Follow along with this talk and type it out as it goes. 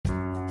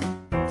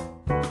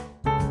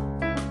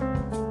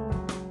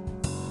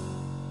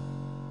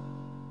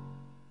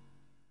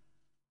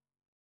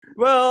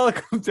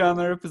Welcome to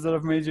another episode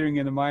of Majoring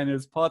in the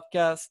Minors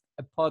podcast,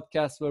 a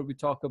podcast where we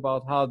talk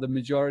about how the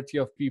majority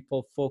of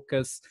people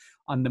focus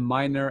on the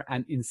minor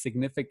and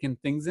insignificant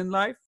things in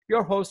life.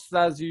 Your hosts,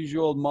 as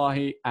usual,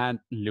 Mahi and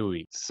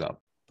Louis.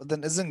 Sup? But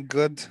then isn't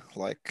good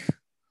like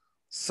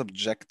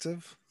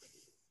subjective?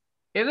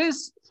 It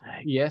is.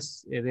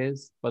 Yes, it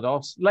is. But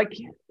also,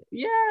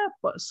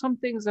 but some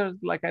things are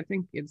like, I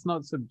think it's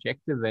not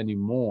subjective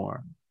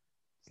anymore.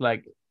 It's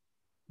like,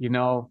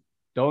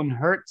 don't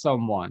hurt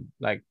someone.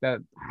 Like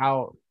that,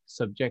 how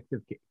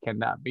subjective can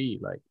that be?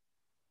 Like,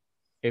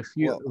 if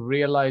you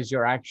realize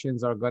your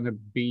actions are going to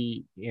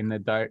be in a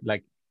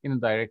direct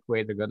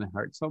way, they're going to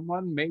hurt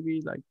someone,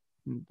 maybe like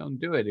don't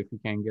do it if you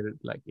can get it,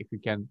 like if you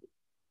can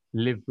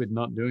live with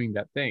not doing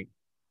that thing.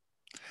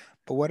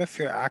 But what if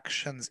your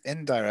actions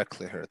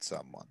indirectly hurt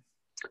someone?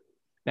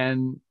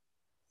 Then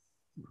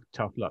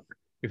tough luck.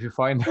 If you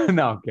find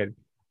no, I'm kidding.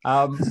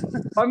 I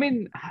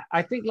mean,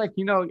 I think my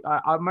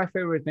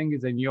favorite thing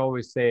is, and you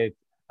always say it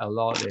a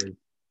lot, is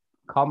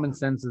common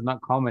sense is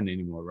not common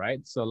anymore, right?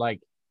 So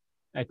like,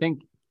 I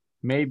think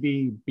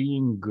maybe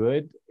being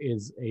good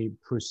is a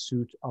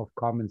pursuit of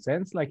common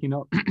sense. Like,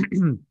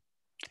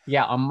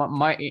 yeah, I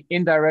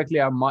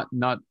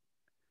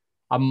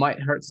might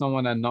hurt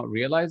someone and not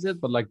realize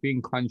it, but like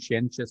being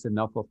conscientious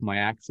enough of my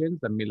actions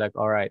and be like,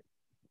 all right,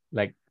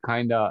 like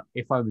kind of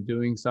if I'm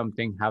doing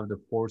something, have the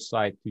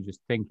foresight to just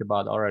think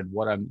about, all right,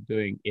 what I'm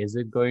doing, is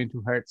it going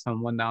to hurt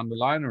someone down the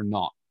line or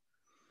not?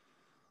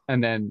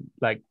 And then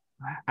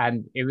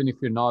and even if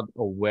you're not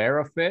aware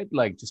of it,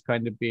 like just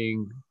kind of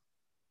being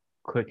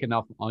quick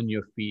enough on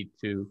your feet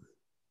to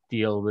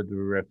deal with the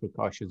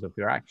repercussions of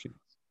your actions.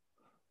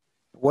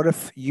 What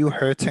if you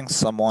hurting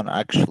someone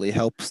actually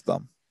helps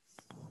them?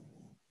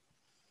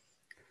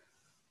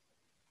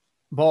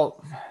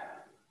 Well,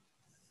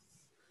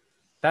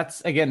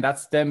 that's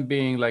them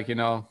being like,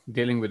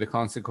 dealing with the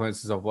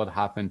consequences of what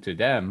happened to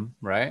them,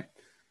 right?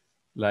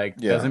 Like,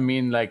 doesn't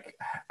mean like,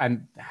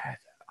 and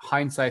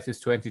hindsight is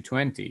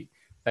 2020.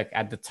 Like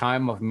at the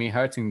time of me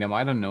hurting them,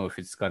 I don't know if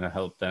it's gonna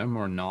help them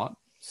or not.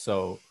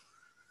 So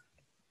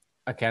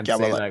I can't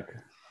say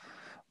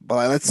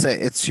But let's say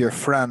it's your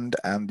friend,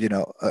 and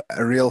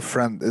a real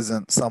friend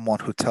isn't someone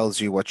who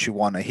tells you what you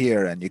want to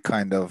hear, and you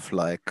kind of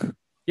like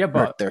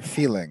hurt their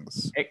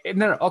feelings.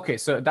 No, okay,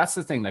 so that's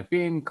the thing, like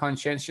being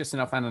conscientious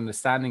enough and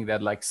understanding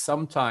that like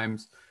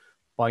sometimes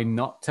by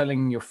not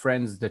telling your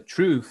friends the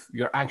truth,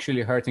 you're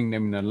actually hurting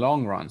them in the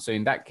long run. So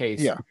in that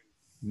case,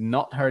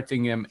 not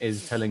hurting them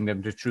is telling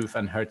them the truth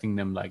and hurting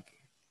them like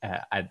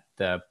at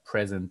the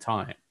present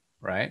time,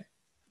 right?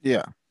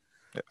 Yeah.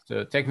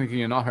 So technically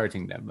you're not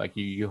hurting them, like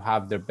you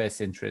have their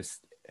best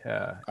interest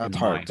at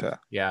heart.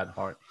 Yeah, at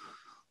heart.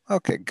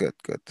 Okay, good.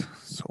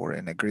 So we're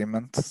in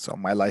agreement. So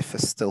my life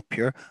is still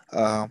pure.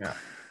 Yeah.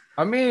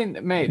 I mean,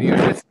 mate,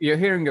 you're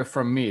hearing it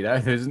from me.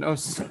 There's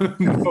nothing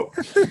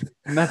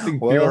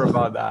pure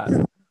about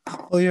that.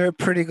 Well, you're a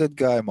pretty good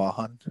guy,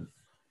 Mahan.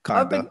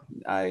 Kinda.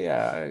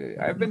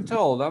 I've been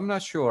told. I'm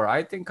not sure.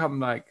 I think I'm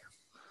like,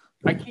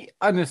 I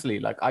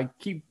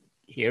keep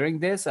hearing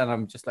this, and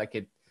I'm just like,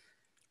 it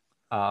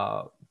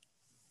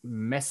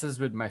messes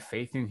with my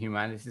faith in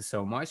humanity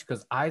so much,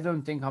 because I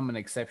don't think I'm an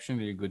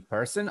exceptionally good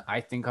person.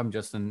 I think I'm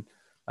just not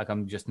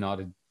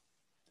an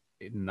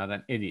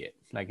idiot.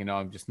 Like,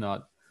 I'm just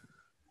not.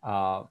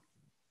 I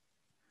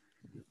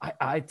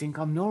think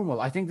I'm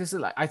normal. I think this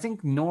is I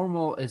think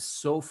normal is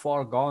so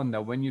far gone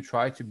that when you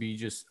try to be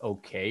just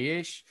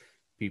okay-ish,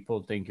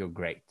 people think you're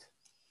great,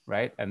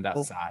 right? And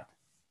that's sad.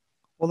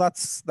 Well,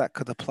 that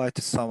could apply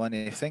to so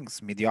many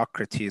things.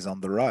 Mediocrity is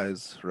on the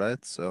rise,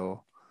 right?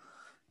 So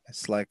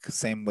it's like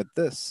same with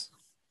this.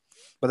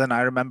 But then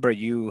I remember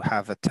you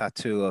have a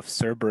tattoo of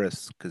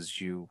Cerberus because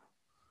you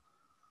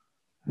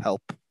have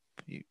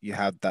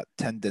that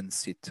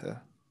tendency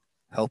to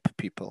help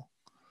people.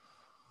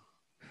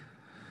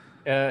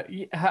 I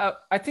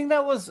think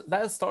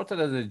that started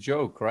as a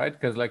joke, right?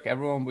 Because like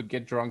everyone would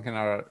get drunk in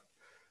our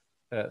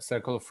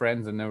circle of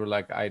friends, and they were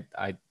like, I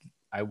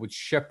would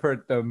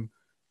shepherd them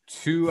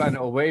to and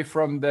away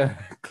from the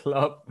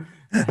club,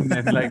 and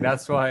then like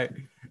that's why.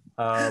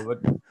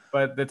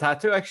 But the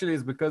tattoo actually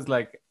is because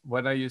like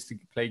when I used to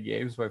play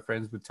games, my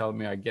friends would tell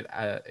me I get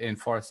in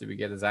Farsi we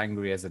get as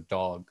angry as a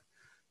dog.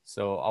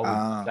 So I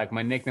would like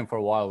my nickname for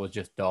a while was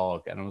just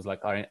dog, and I was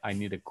like, I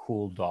need a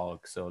cool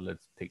dog, so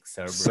let's pick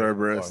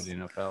Cerberus. The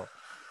NFL.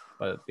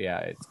 But yeah,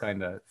 it's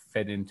kind of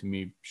fed into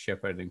me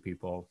shepherding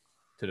people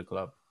to the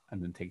club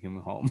and then taking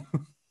them home,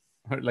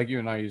 like you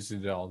and I used to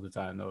do all the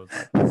time. Those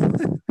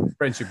like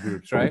friendship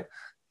groups, right?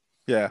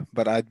 Yeah,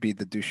 but I'd be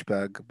the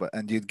douchebag,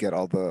 and you'd get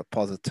all the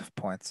positive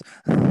points.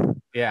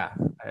 Yeah.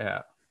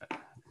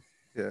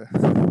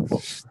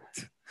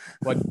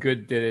 What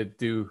good did it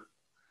do?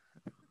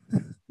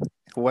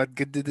 What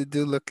good did it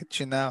do? Look at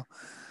you now.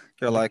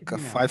 You're like a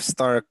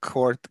 5-star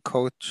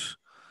coach.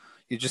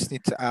 You just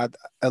need to add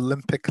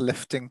Olympic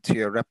lifting to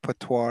your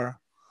repertoire.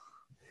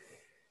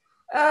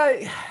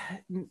 I'm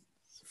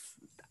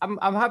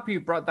happy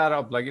you brought that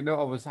up. Like,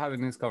 I was having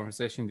this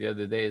conversation the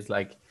other day. It's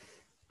like,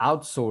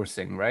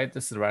 outsourcing, right?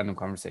 This is a random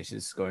conversation.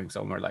 This is going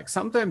somewhere. Like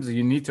sometimes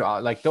you need to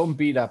like don't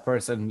be that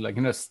person. Like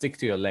stick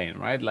to your lane,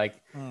 right?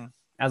 Like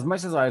as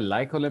much as I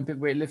like Olympic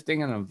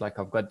weightlifting and I'm like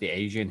I've got the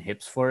Asian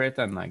hips for it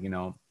and like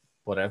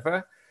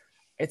whatever.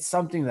 It's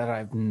something that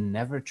I've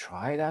never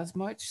tried as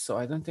much. So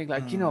I don't think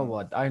like,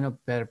 what? I know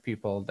better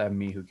people than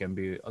me who can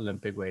be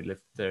Olympic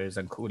weightlifters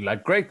and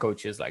like great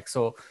coaches. Like,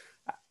 so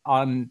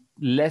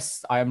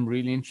unless I'm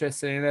really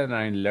interested in it and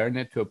I learn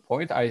it to a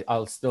point,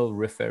 I'll still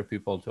refer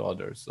people to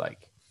others.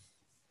 Like,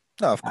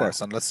 No, of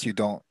course, unless you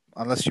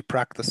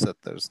practice it,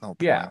 there's no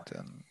point. Yeah.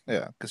 And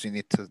because you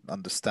need to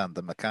understand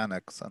the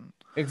mechanics and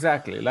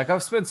exactly. Like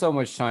I've spent so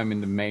much time in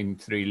the main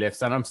 3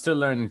 lifts and I'm still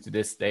learning to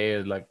this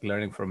day, like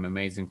learning from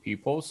amazing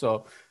people.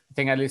 So I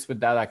think at least with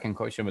that, I can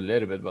coach them a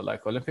little bit, but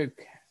like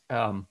Olympic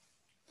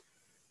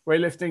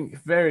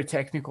weightlifting, very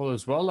technical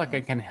as well. Like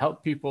I can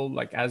help people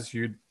like as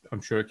you,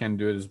 I'm sure can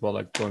do it as well,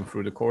 like going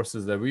through the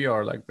courses that we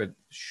are like with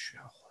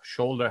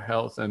shoulder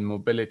health and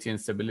mobility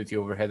and stability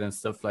overhead and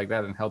stuff like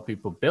that and help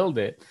people build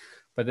it.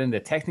 But then the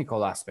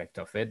technical aspect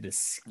of it, the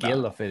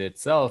skill of it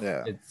itself,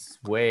 it's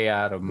way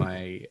out of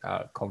my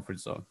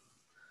comfort zone.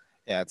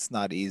 Yeah, it's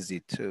not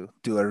easy to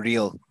do a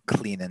real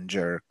clean and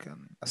jerk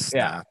and a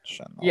snatch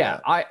and all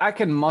that. I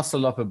can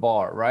muscle up a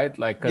bar, right?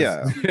 Like,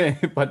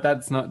 but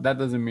that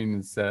doesn't mean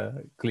it's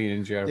clean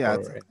and jerk.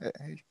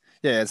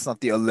 It's not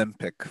the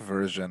Olympic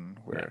version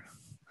where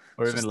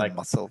or even like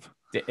muscle,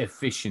 the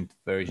efficient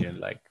version,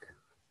 like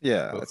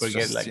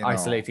forget like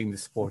isolating the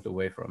sport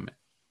away from it.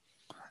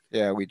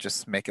 Yeah, we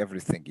just make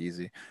everything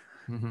easy.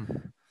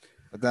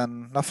 But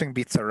then nothing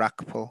beats a rack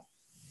pull.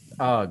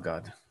 Oh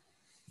God.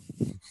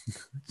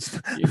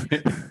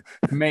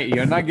 Mate,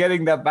 you're not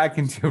getting that back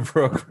into your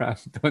program.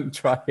 Don't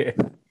try it.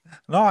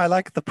 No, I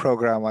like the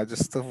program. I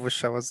just still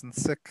wish I wasn't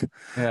sick.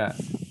 Yeah.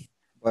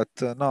 But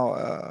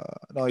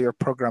no, your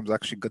program's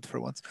actually good for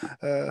once.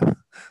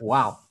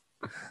 Wow.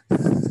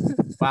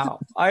 Wow.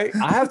 I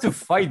have to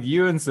fight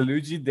you and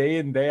Saluji day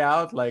in, day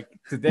out. Like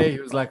today, he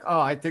was like, oh,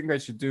 I think I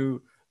should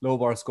do low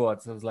bar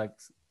squats. I was like,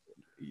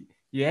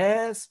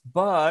 yes,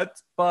 but,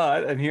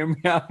 and hear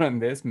me out on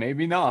this,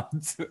 maybe not.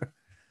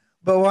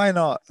 But why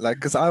not? Like,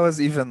 because I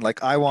was even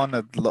like, I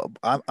wanted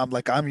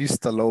I'm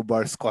used to low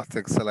bar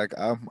squatting. So like,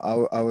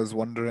 I was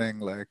wondering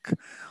like,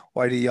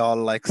 why do y'all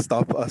like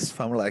stop us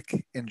from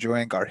like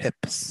enjoying our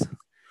hips?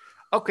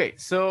 Okay,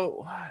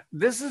 so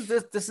this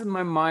is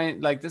my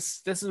mind. Like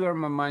this is where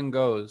my mind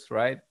goes,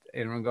 right?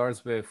 In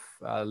regards with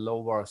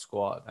low bar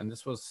squat, and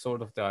this was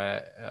sort of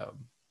the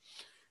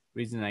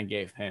reason I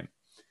gave him.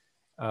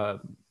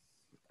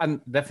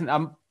 And definitely,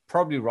 I'm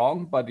probably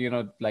wrong, but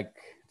like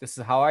this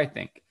is how I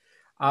think.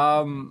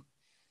 Low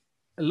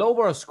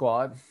bar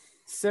squat,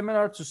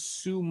 similar to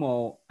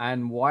sumo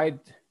and wide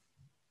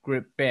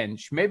grip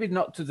bench, maybe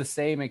not to the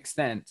same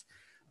extent,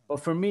 but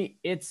for me,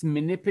 it's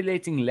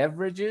manipulating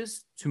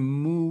leverages to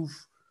move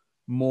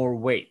more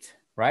weight,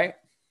 right?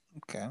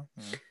 Okay.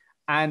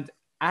 And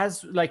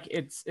as like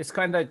it's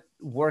kind of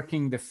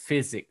working the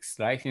physics,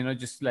 right?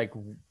 Just like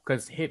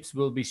because hips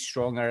will be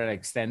stronger and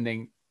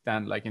extending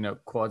than like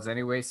quads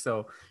anyway.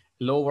 So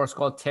lower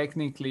squat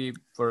technically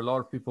for a lot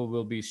of people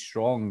will be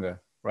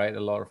stronger, right? A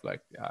lot of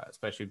like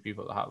especially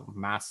people that have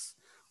mass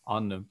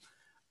on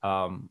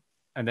them.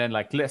 And then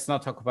like let's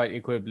not talk about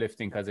equib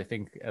lifting because I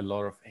think a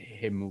lot of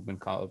hip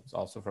movement comes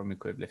also from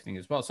equib lifting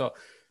as well. So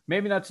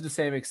maybe not to the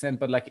same extent,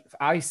 but like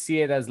I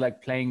see it as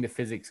like playing the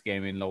physics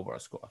game in low bar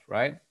squat,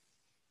 right?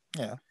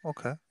 Yeah.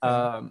 Okay.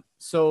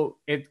 So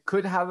it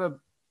could have a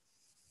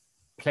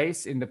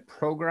place in the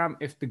program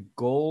if the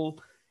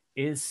goal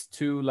is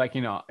to like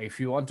if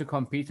you want to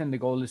compete and the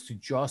goal is to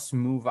just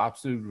move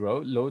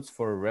absolute loads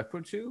for a rep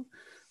or two.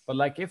 But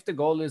like if the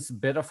goal is a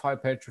bit of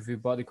hypertrophy,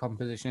 body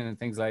composition and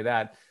things like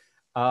that,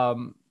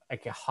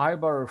 like a high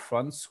bar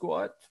front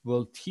squat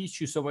will teach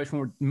you so much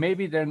more.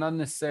 Maybe they're not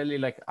necessarily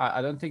like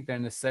I don't think they're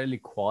necessarily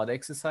quad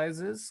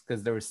exercises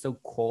because there is still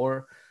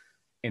core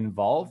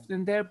involved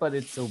in there, but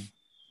it's a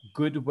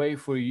good way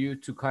for you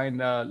to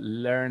kind of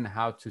learn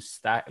how to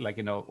stack, like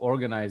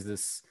organize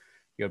this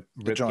your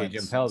rib cage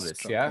and pelvis.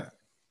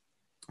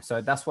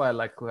 So that's why I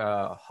like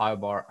high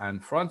bar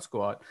and front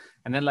squat.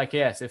 And then like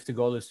yes, if the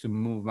goal is to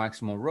move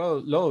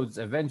maximal loads,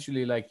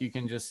 eventually like you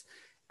can just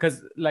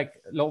because like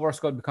low bar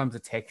squat becomes a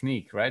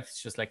technique, right?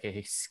 It's just like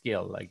a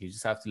skill. Like you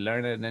just have to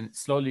learn it and then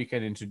slowly you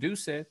can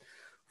introduce it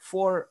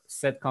for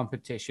set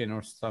competition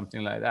or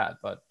something like that.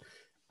 But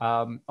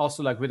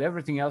also like with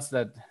everything else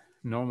that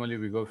normally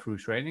we go through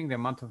training, the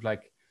amount of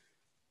like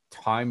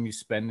time you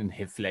spend in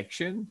hip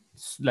flexion,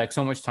 like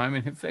so much time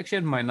in hip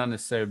flexion might not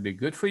necessarily be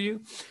good for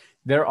you.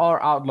 There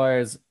are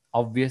outliers,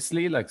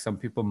 obviously, like some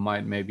people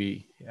might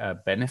maybe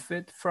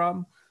benefit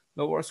from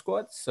lower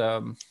squats.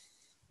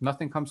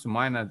 Nothing comes to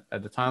mind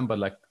at the time, but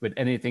like with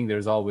anything,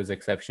 there's always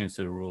exceptions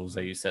to the rules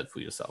that you set for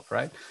yourself,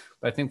 right?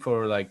 But I think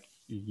for like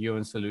you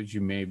and Saluji,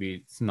 maybe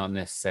it's not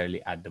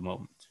necessarily at the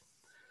moment.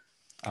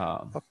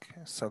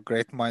 Okay, so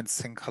great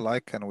minds think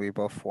alike, and we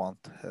both want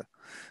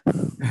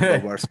low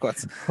bar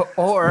squats.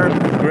 Or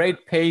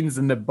great pains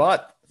in the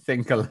butt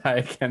think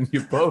alike, and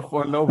you both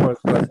want low bar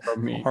squats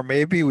from me. Or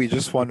maybe we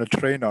just want to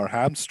train our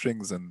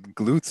hamstrings and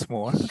glutes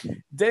more.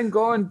 Then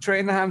go and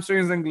train the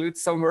hamstrings and glutes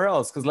somewhere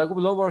else, because like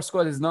low bar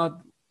squat is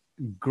not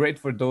great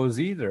for those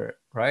either,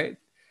 right?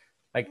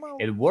 Like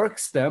it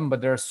works them,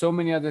 but there are so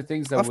many other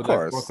things that would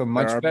like, work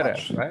much better,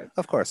 right?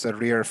 Of course, a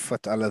rear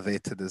foot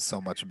elevated is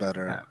so much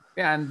better.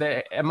 Yeah, and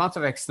the amount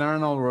of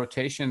external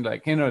rotation,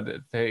 like, you know,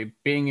 the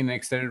being in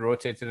extended,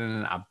 rotated, in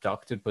an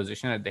abducted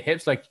position at the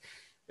hips, like,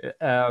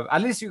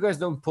 at least you guys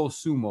don't pull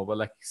sumo, but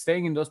like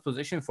staying in those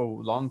positions for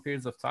long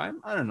periods of time,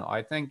 I don't know.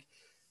 I think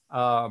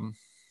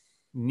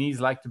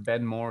knees like to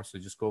bend more, so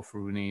just go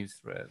through knees,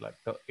 right? Like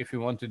if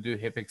you want to do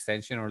hip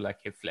extension or like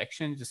hip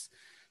flexion, just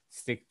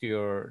stick to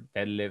your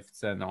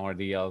deadlifts and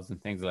RDLs and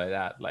things like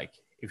that. Like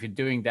if you're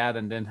doing that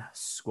and then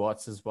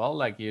squats as well,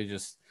 like you're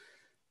just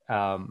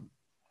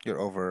you're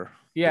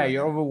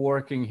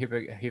overworking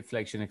hip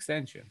flexion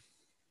extension.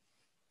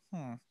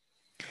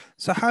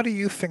 So how do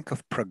you think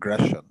of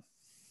progression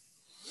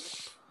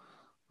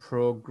for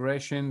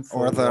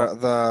or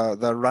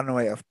the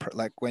runway of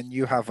like when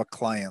you have a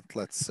client,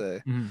 let's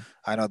say,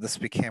 I know this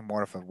became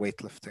more of a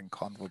weightlifting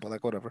convo, but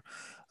like whatever,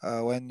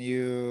 when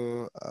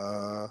you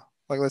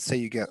like, let's say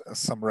you get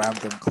some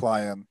random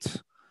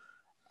client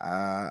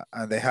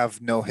and they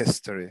have no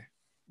history.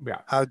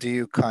 Yeah. How do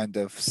you kind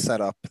of set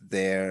up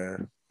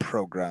their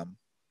program?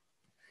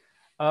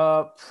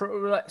 So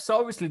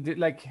obviously,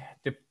 like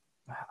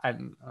I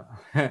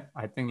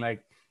think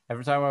like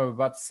every time I'm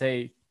about to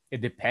say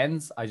it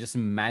depends, I just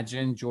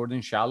imagine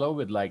Jordan Shallow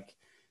with like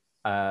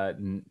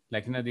you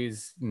know,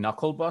 these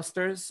knuckle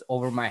busters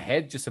over my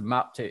head, just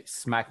about to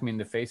smack me in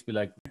the face, be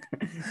like,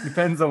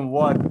 depends on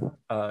what,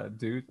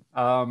 dude.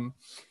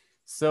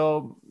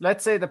 So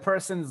let's say the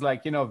person's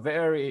like, you know,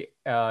 very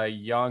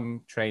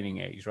young training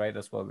age, right?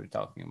 That's what we're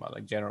talking about,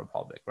 like general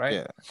public, right?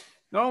 Yeah.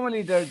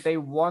 Normally they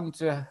want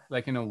to,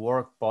 like, you know,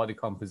 work body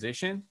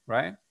composition,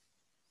 right?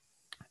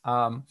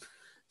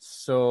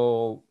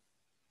 So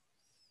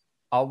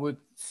I would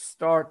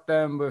start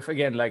them with,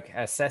 again, like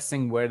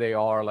assessing where they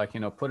are, like,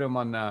 you know, put them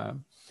on a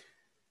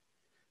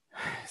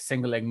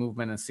single leg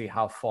movement and see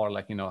how far,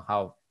 like, you know,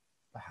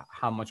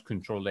 how much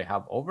control they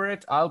have over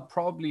it. I'm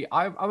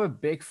a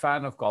big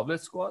fan of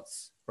goblet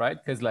squats, right?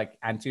 Because like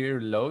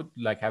anterior load,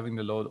 like having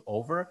the load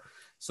over.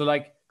 So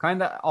like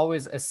kind of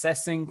always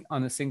assessing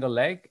on a single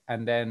leg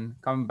and then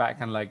coming back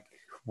and like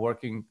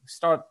working,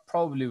 start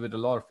probably with a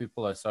lot of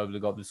people I saw with the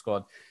goblet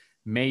squat,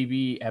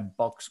 maybe a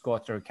box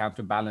squat or a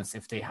counterbalance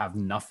if they have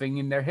nothing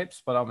in their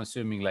hips, but I'm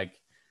assuming like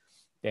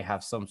they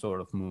have some sort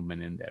of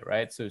movement in there,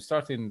 right? So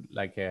starting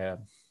like a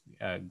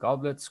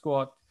goblet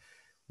squat,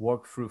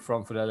 work through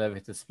front foot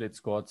elevated split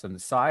squats on the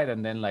side,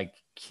 and then like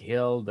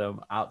kill the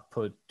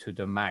output to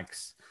the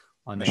max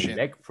on a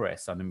leg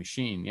press on the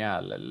machine.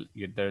 Yeah,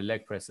 their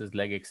leg presses,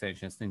 leg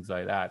extensions, things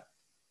like that.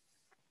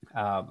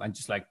 And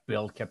just like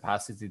build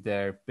capacity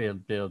there,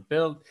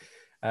 build.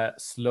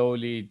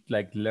 Slowly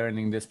like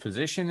learning this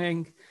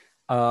positioning.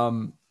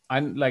 And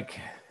like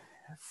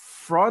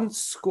front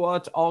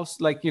squat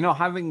also, like, you know,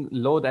 having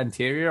load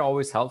anterior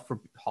always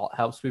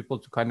helps people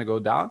to kind of go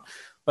down.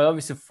 But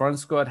obviously front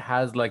squat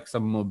has like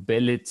some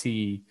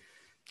mobility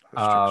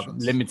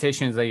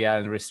limitations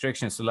and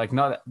restrictions. So like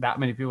not that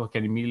many people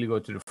can immediately go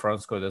to the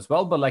front squat as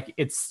well, but like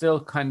it's still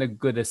kind of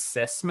good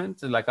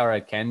assessment. Like, all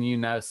right, can you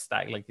now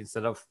stack, like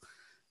instead of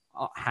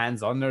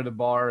hands under the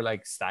bar,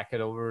 like stack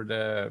it over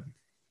the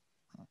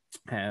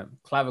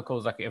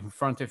clavicles like in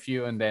front of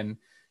you, and then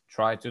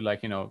try to,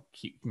 like, you know,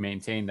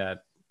 maintain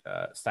that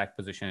stack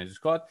position as a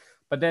squat.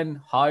 But then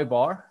high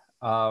bar,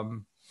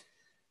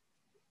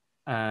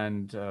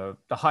 and the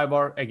high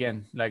bar,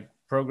 again, like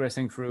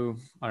progressing through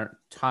our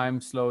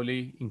time,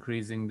 slowly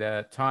increasing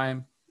the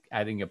time,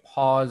 adding a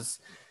pause,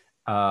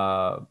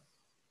 and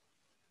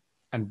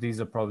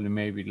these are probably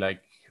maybe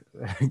like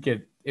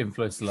get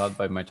influenced a lot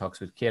by my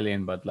talks with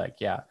Killian, but like,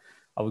 yeah,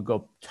 I would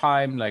go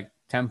time, like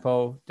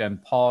tempo, then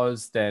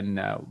pause, then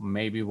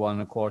maybe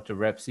 1.25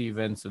 reps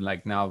even. So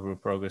like now we're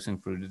progressing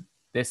through the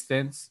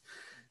distance,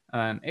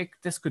 and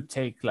this could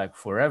take like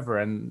forever.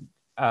 And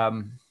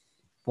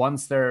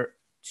once they're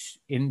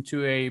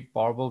into a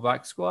barbell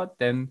back squat,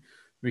 then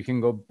we can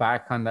go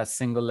back on that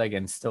single leg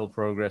and still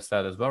progress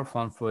that as well.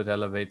 Front foot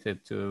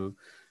elevated to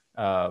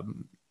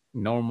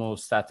normal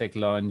static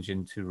lunge,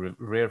 into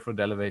rear foot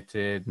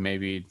elevated,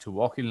 maybe to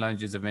walking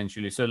lunges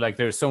eventually. So like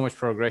there's so much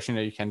progression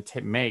that you can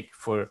make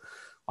for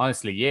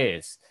honestly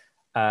years.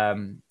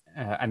 And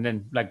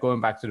then like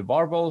going back to the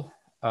barbell,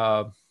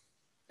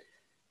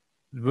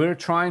 we're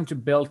trying to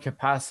build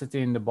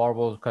capacity in the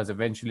barbell, because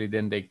eventually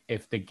then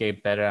if they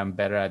get better and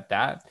better at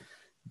that,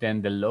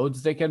 then the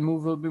loads they can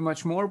move will be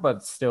much more.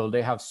 But still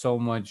they have so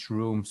much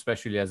room,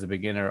 especially as a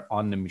beginner,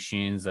 on the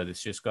machines, that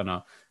it's just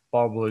gonna,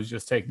 barbell is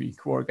just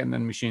technique work, and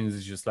then machines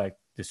is just like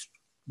this,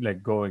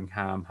 like going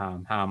ham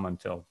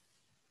until,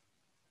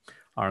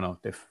 I don't know,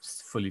 they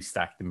fully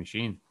stack the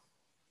machine.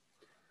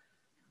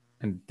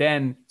 And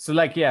then, so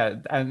like, yeah,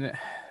 and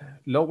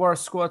low bar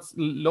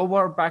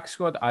back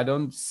squat, I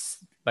don't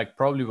like,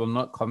 probably will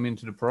not come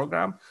into the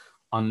program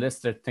unless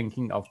they're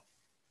thinking of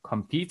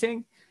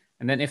competing.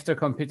 And then if they're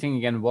competing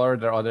again, what are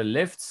their other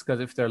lifts? Because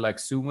if they're like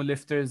sumo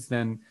lifters,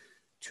 then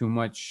too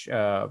much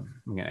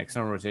again,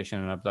 external rotation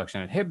and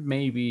abduction and hip,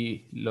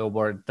 maybe low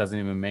bar doesn't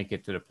even make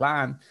it to the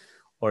plan.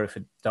 Or if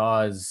it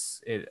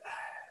does, it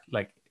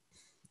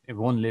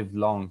won't live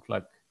long.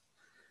 Like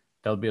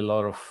there'll be a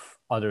lot of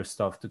other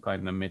stuff to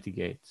kind of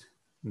mitigate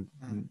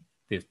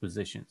these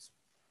positions.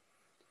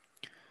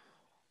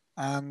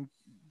 And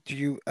do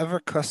you ever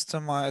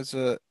customize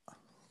it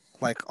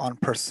like on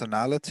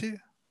personality?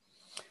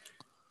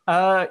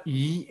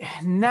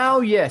 Now,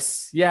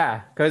 yes,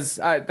 yeah, because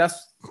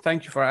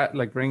thank you for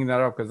like bringing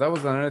that up, because that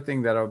was another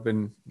thing that I've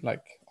been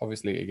like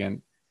obviously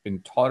again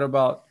been taught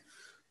about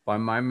by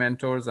my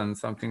mentors, and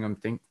something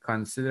I'm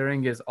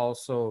considering is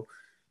also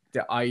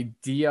the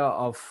idea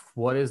of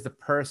what is the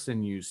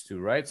person used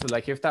to, right? So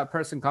like if that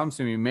person comes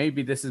to me,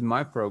 maybe this is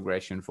my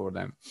progression for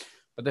them,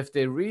 but if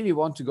they really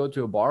want to go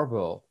to a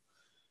barbell,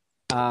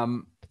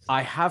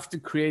 I have to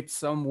create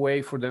some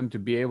way for them to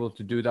be able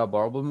to do that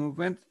barbell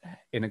movement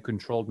in a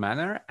controlled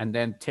manner, and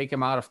then take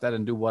them out of that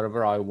and do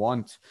whatever I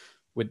want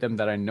with them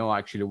that I know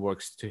actually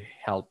works to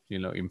help,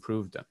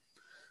 improve them.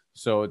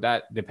 So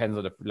that depends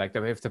on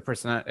if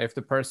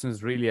the person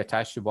is really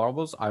attached to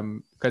barbells,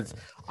 because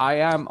I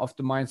am of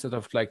the mindset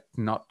of like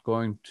not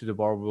going to the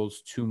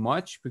barbells too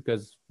much,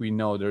 because we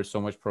know there's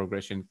so much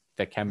progression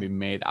that can be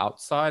made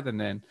outside,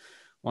 and then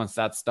once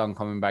that's done,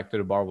 coming back to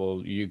the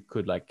barbell, you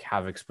could like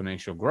have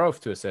exponential growth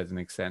to a certain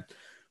extent.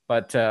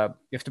 But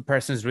if the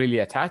person is really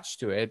attached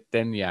to it,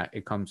 then yeah,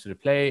 it comes to the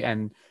play.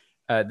 And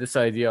this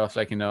idea of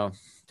like,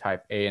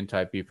 type A and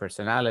type B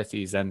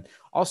personalities. And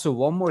also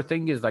one more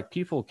thing is like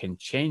people can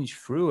change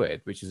through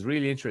it, which is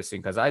really interesting,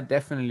 because I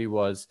definitely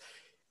was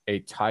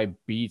a type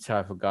B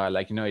type of guy.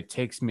 Like, it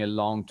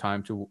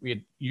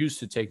used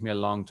to take me a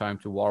long time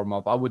to warm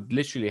up. I would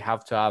literally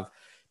have to have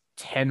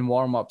 10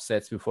 warm-up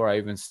sets before I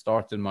even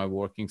started my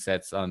working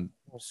sets on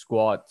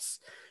squats.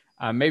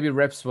 Maybe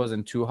reps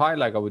wasn't too high.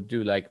 Like I would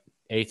do like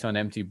 8 on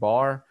empty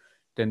bar.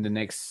 Then the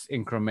next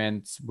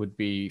increment would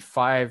be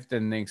 5.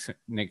 Then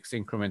next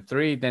increment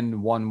 3.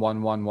 Then 1,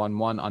 1, 1, 1,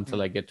 1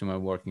 until I get to my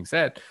working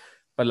set.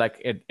 But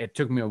like it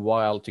took me a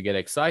while to get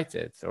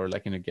excited or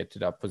like, get to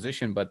that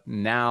position. But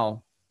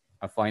now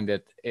I find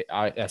that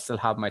I still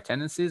have my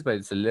tendencies, but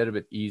it's a little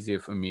bit easier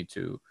for me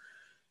to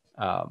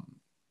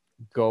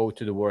go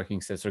to the working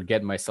sets or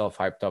get myself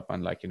hyped up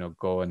and like,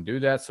 go and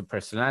do that. So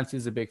personality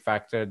is a big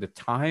factor. The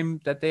time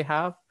that they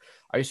have.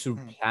 I used to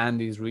plan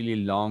these really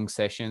long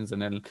sessions,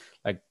 and then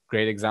like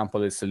great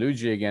example is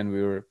Saluji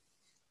again.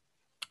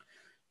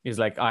 He's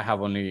like, I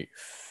have only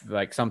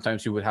like,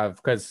 sometimes you would have,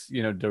 because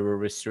there were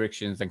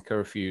restrictions and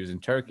curfews in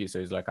Turkey. So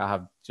he's like, I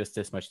have just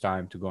this much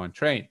time to go and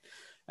train.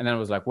 And then I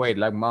was like, wait,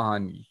 like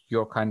Mahan,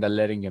 you're kind of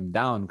letting him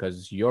down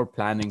because you're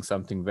planning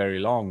something very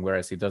long,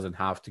 whereas he doesn't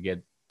have to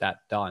get that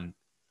done.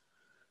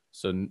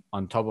 So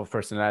on top of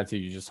personality,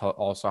 you just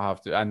also have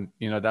to, and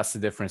that's the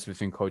difference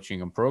between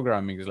coaching and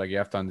programming, is like you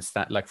have to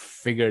understand, like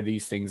figure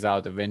these things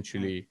out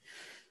eventually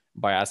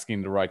by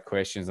asking the right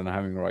questions and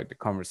having the right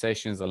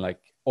conversations, and like,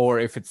 or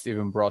if it's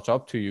even brought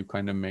up to you,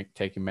 kind of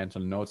taking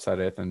mental notes at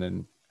it and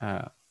then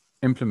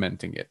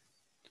implementing it.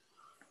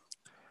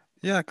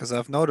 Yeah, because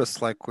I've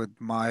noticed like with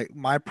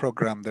my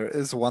program, there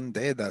is one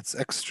day that's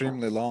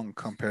extremely long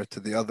compared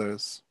to the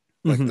others,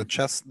 like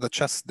the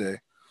chest day.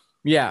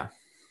 Yeah.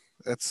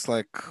 It's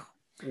like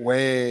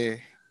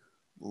way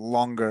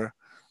longer,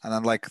 and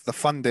then like the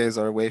fun days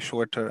are way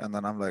shorter, and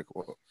then I'm like,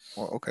 well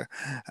okay,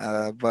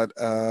 but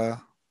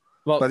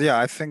yeah,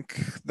 I think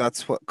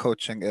that's what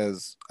coaching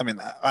is. I mean,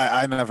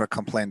 I never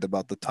complained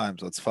about the time,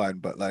 so it's fine.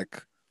 But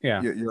like,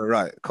 yeah, you're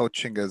right.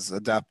 Coaching is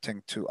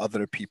adapting to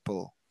other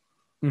people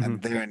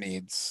and their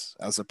needs,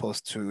 as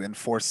opposed to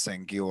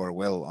enforcing your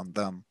will on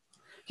them.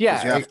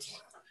 Yeah,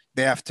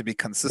 they have to be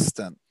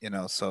consistent,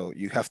 so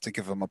you have to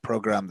give them a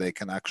program they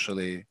can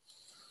actually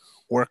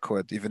work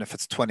with, even if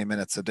it's 20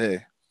 minutes a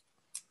day.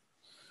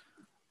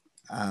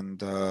 And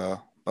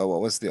but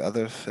what was the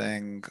other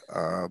thing?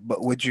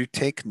 But would you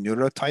take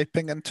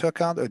neurotyping into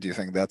account, or do you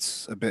think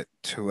that's a bit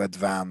too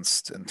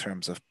advanced in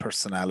terms of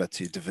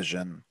personality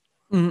division?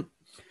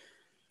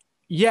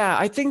 Yeah,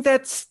 I think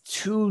that's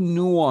too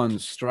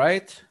nuanced,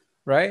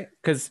 right?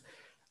 Because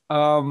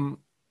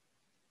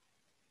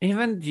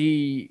even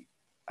the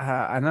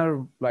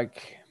another,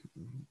 like,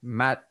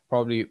 Matt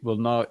probably will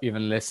not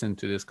even listen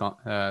to this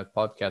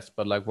podcast,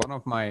 but like one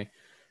of my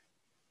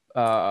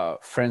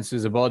friends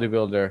who's a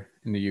bodybuilder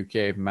in the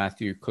UK,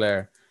 Matthew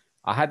Clare,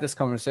 I had this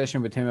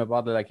conversation with him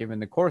about it, like even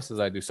the courses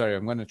I do. Sorry,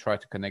 I'm going to try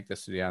to connect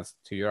this to the answer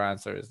to your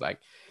answer. Is like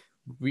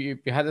we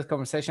had this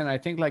conversation. I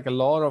think like a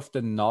lot of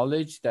the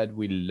knowledge that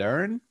we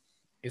learn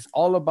is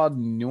all about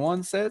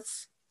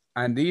nuances,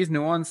 and these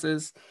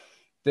nuances,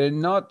 they're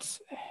not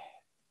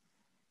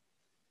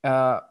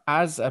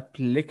as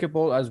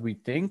applicable as we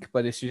think,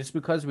 but it's just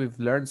because we've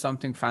learned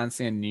something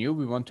fancy and new,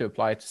 we want to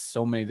apply it to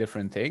so many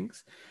different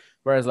things.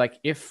 Whereas like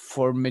if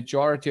for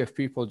majority of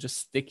people just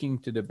sticking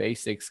to the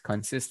basics,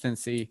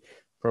 consistency,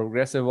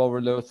 progressive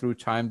overload through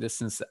time,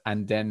 distance,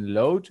 and then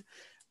load,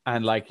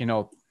 and like,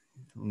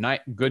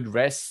 good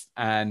rest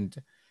and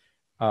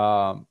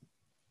um,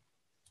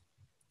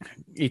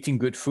 eating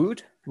good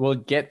food will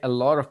get a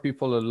lot of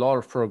people a lot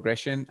of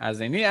progression as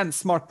they need, and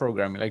smart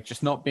programming, like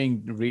just not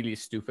being really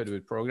stupid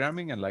with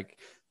programming and like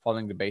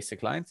following the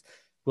basic lines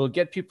will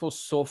get people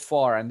so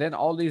far. And then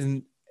all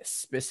these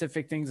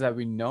specific things that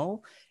we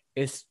know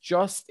is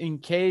just in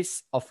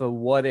case of a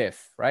what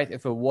if, right?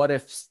 If a what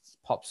if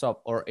pops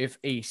up, or if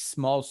a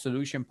small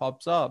solution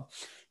pops up,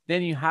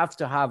 then you have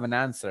to have an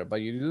answer,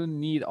 but you don't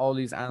need all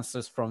these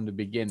answers from the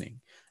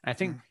beginning. I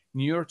think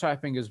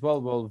neurotyping as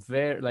well will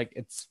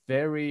it's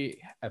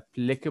very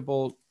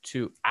applicable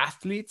to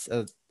athletes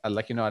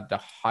like, you know, at the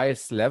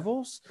highest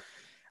levels.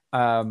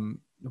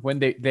 When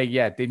they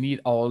need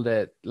all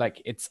the,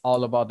 like, it's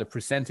all about the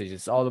percentage.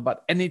 It's all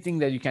about anything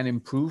that you can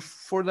improve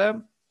for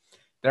them.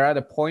 They're at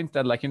a point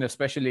that, like, you know,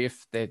 especially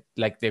if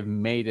they've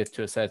made it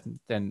to a certain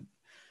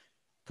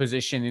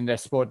position in their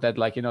sport, that,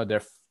 like, you know,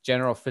 their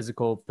general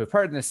physical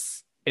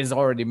preparedness is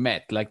already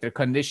met, like their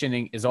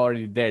conditioning is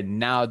already there.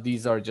 Now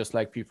these are just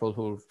like people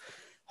who've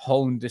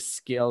honed the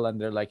skill, and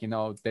they're like, you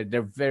know,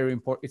 they're very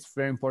important. It's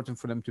very important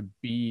for them to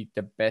be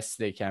the best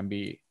they can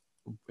be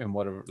in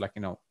whatever, like,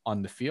 you know,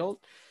 on the field.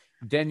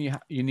 Then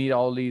you need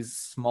all these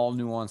small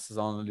nuances,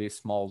 on these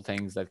small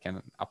things that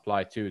can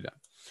apply to them.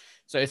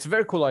 So it's a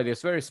very cool idea.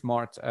 It's very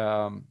smart.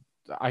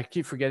 I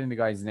keep forgetting the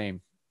guy's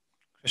name.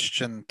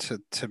 Christian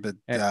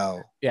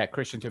Thibaudeau. Yeah,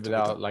 Christian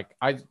Thibaudeau. Like,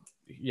 I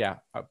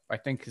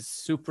think it's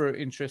super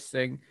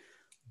interesting,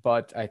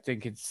 but I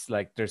think it's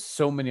like there's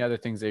so many other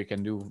things that you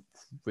can do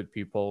with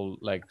people,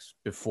 like,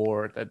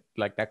 before that,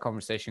 like, that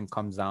conversation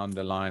comes down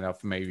the line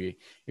of maybe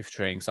if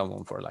training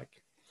someone for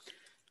like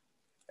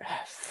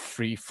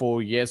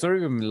 3-4 years or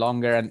even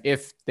longer, and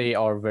if they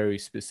are very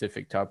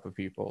specific type of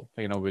people,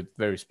 you know, with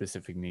very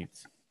specific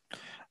needs.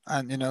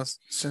 And, you know,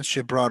 since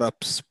you brought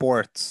up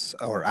sports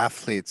or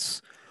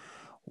athletes,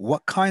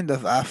 what kind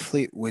of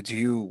athlete would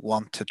you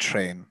want to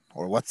train,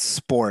 or what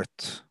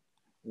sport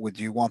would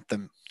you want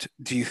them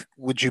to,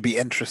 would you be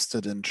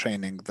interested in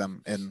training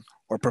them in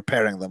or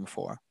preparing them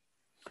for?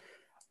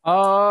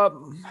 I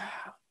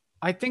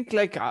think,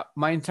 like,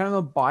 my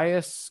internal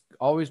bias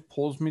always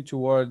pulls me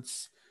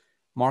towards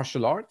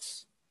martial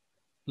arts.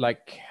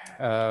 Like,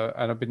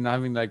 and I've been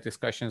having like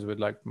discussions with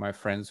like my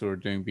friends who are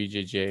doing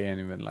BJJ, and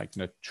even like,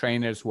 you know,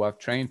 trainers who have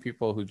trained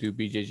people who do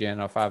BJJ,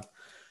 and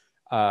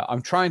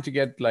I'm trying to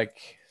get like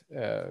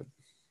to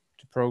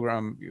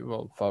program,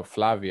 well, for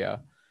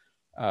Flavia.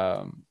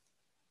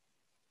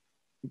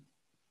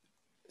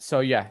 So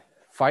yeah,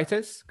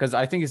 fighters, because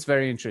I think it's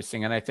very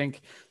interesting, and I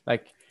think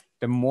like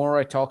the more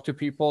I talk to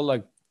people,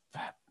 like,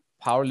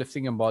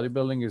 powerlifting and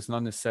bodybuilding is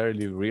not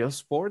necessarily real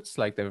sports.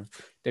 Like, they're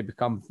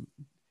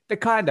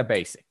kind of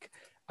basic.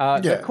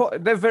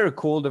 They're very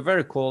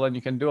cool, and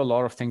you can do a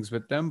lot of things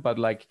with them. But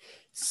like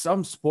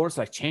some sports,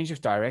 like change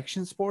of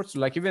direction sports,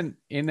 like even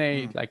in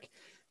a like,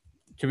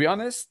 to be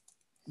honest,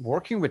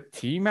 working with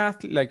team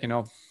athlete, like, you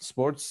know,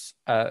 sports,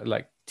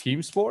 like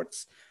team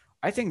sports,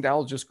 I think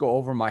that'll just go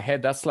over my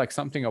head. That's like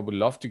something I would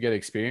love to get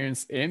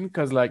experience in,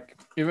 because like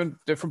even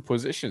different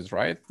positions,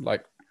 right?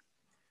 Like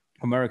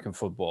American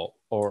football,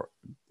 or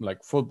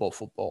like football,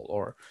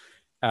 or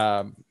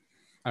I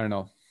don't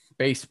know,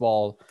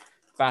 baseball,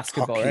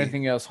 basketball, Hockey. or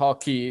anything else,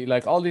 hockey,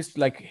 like all these,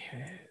 like,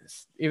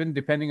 even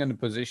depending on the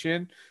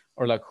position,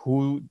 or like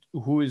who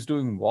is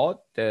doing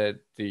what, the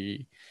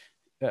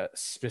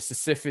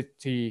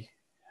specificity.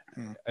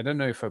 I don't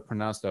know if I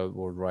pronounced that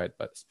word right,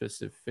 but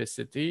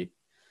specificity.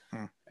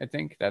 I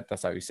think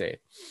that's how you say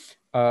it.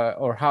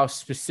 Or how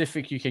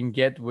specific you can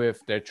get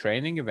with their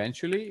training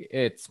eventually.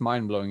 It's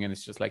mind-blowing, and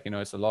it's just like, you know,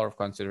 it's a lot of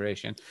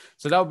consideration.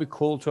 So that would be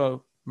cool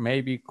to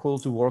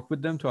work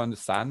with them to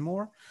understand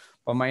more.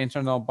 But my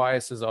internal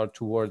biases are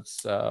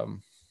towards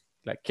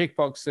like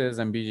kickboxes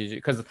and BJJ,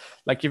 because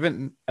like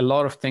even a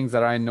lot of things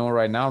that I know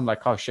right now, I'm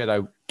like, oh shit,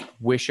 I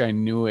wish I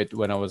knew it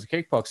when I was a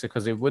kickboxer,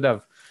 because it would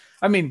have,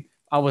 I mean,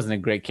 I wasn't a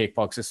great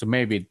kickboxer, so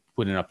maybe it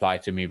wouldn't apply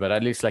to me, but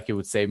at least like it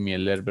would save me a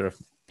little bit of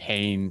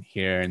pain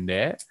here and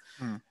there.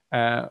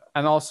 And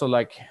also,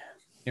 like,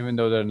 even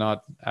though they're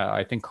not,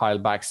 I think Kyle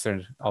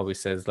Baxter always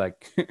says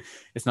like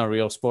it's not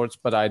real sports,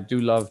 but I do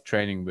love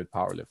training with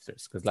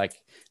powerlifters, because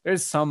like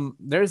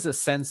there's a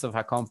sense of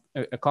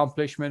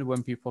accomplishment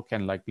when people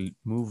can like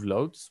move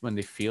loads when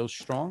they feel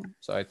strong.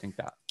 So I think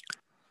that.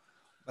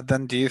 But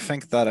then, do you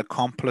think that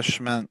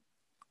accomplishment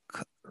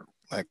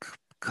like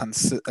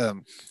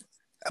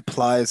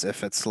applies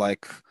if it's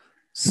like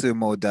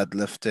sumo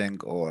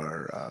deadlifting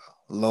or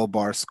low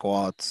bar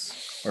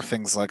squats or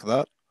things like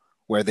that,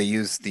 where they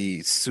use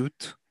the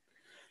suit?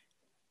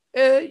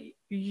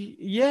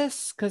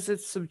 Yes, because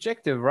it's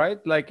subjective,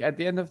 right? Like at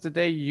the end of the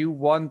day, you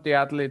want the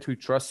athlete who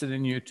trusted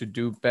in you to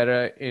do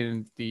better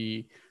in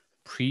the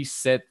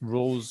preset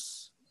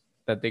rules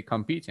that they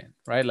compete in,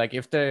 right? Like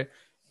if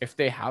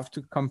they have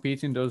to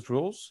compete in those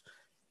rules,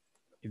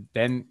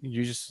 then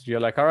you're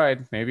like, all right,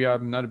 maybe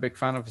I'm not a big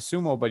fan of a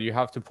sumo, but you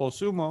have to pull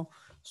sumo,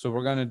 so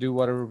we're gonna do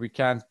whatever we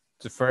can.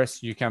 The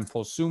first you can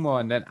pull sumo,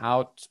 and then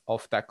out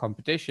of that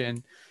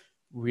competition,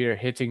 we're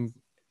hitting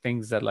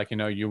things that like,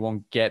 you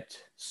won't get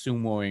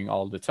sumoing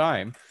all the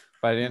time.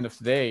 By the end of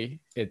the day,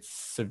 it's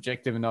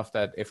subjective enough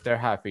that if they're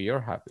happy,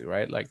 you're happy,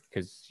 right? Like,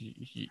 because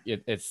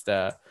it's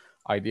the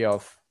idea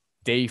of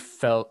they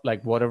felt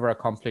like whatever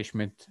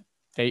accomplishment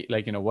they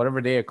like,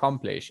 whatever they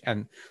accomplish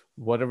and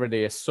whatever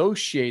they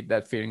associate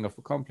that feeling of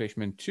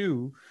accomplishment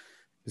to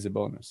is a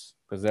bonus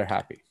because they're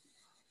happy.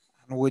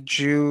 Would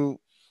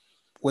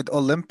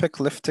Olympic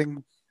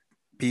lifting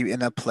be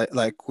in a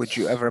like, would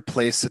you ever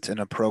place it in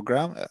a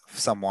program if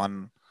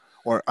someone,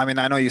 or I mean,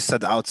 I know you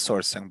said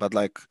outsourcing, but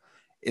like,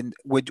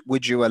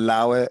 would you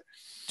allow it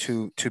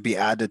to be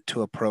added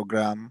to a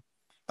program,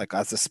 like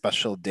as a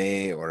special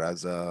day or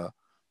as a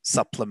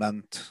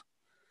supplement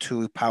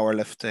to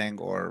powerlifting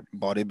or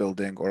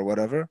bodybuilding or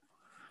whatever?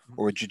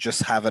 Or would you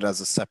just have it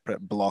as a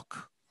separate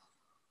block?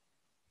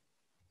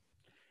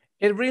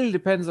 It really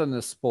depends on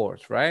the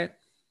sport, right?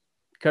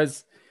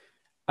 Because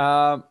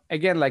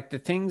again, like the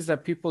things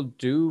that people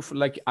do,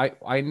 like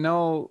I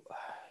know,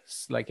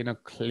 like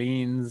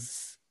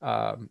cleans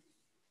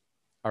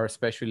are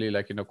especially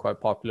like quite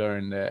popular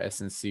in the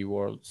SNC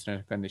world,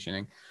 strength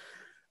conditioning.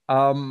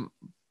 But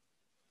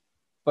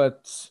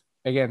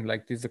again,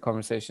 like these are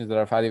conversations that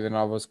I've had even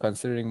when I was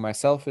considering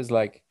myself, is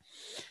like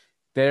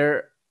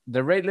the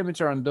rate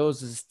limiter on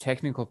those is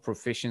technical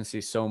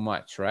proficiency so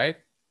much, right?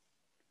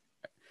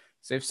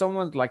 So if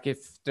someone like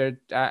if they're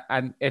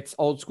and it's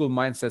old school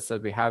mindsets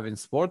that we have in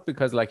sport,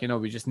 because like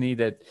we just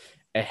needed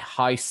a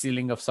high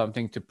ceiling of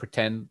something to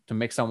pretend to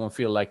make someone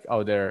feel like,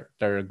 oh, they're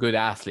a good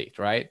athlete,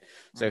 right?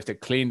 So if they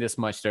clean this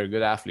much, they're a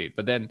good athlete.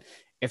 But then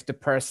if the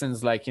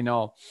person's like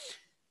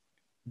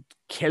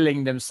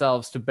killing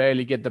themselves to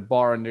barely get the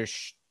bar on their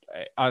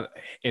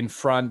in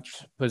front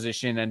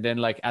position, and then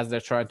like as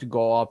they're trying to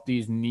go up,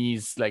 these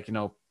knees like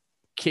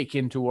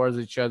kicking towards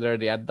each other,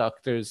 the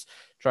adductors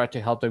try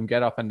to help them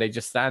get up, and they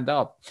just stand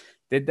up.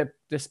 Did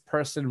this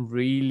person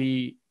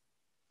really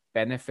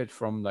benefit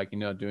from like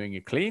doing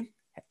a clean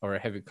or a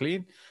heavy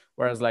clean?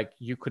 Whereas like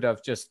you could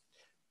have just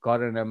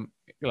gotten them,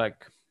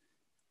 like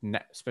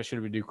especially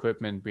with the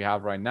equipment we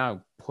have right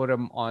now, put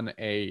them on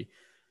a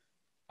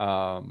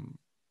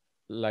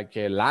like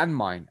a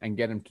landmine and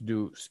get them to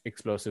do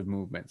explosive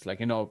movements, like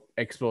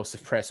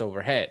explosive press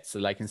overhead. So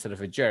like instead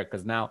of a jerk,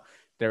 because now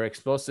they're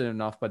explosive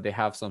enough, but they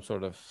have some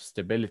sort of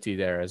stability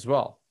there as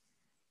well.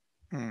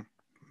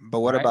 But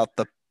what about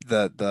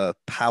the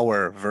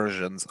power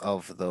versions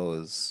of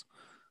those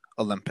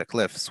Olympic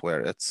lifts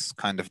where it's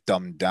kind of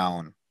dumbed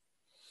down?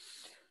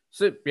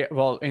 So yeah,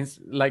 well,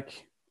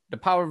 like the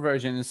power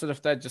version, instead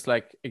of that, just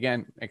like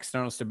again,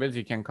 external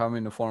stability can come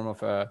in the form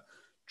of a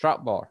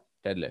trap bar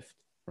deadlift,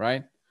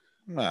 right?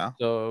 Yeah.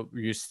 So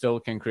you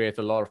still can create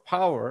a lot of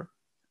power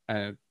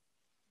and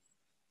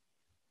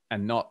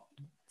not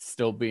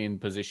still be in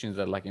positions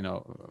that like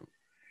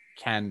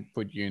can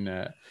put you in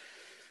a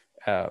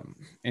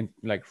in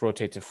like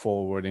rotated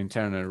forward,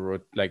 internal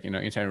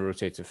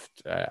rotated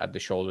at the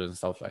shoulders and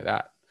stuff like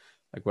that.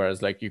 Like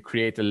whereas like you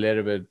create a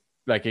little bit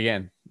like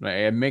again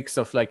a mix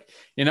of like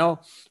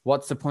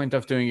what's the point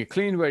of doing a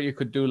clean where you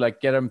could do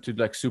like get them to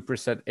like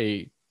superset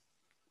a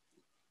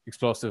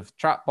explosive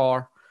trap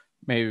bar,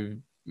 maybe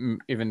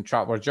even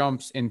trap bar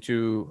jumps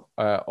into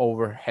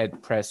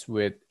overhead press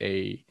with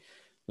a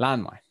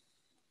landmine,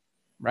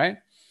 right?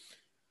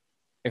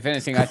 If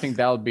anything, I think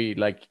that'll be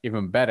like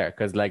even better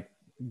because like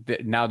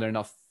now they're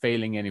not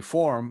failing any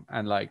form,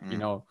 and like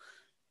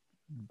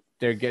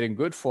they're getting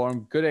good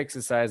form, good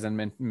exercise,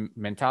 and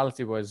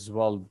mentality was as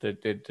well. They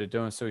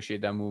don't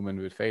associate that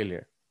movement with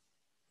failure.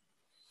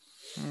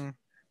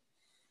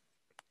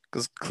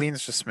 Because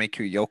cleans just make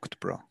you yoked,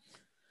 bro.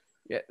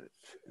 Yeah.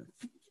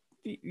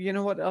 You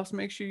know what else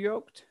makes you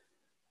yoked?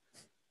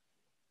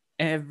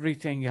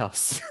 Everything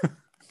else.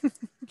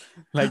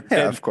 Like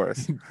yeah, of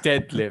course.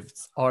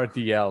 Deadlifts,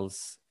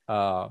 RDLs.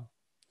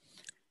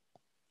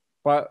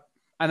 But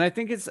and I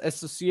think it's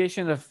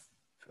association of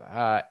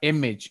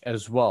image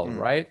as well,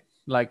 right?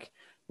 Like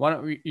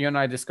you and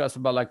I discussed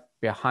about like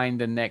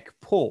behind the neck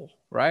pull,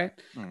 right?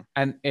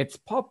 And it's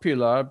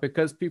popular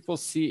because people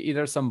see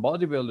either some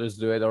bodybuilders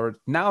do it, or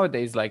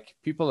nowadays like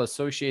people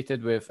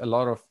associated with a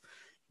lot of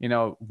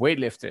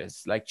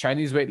weightlifters, like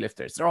Chinese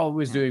weightlifters, they're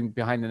always doing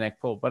behind the neck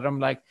pull. But I'm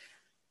like,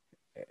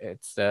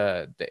 it's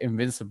the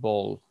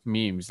invincible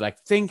memes. Like,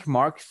 think,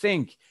 Mark,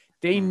 think.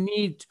 They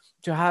need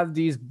to have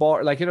these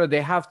bar, like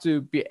they have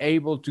to be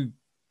able to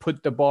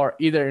put the bar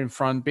either in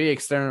front, be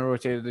external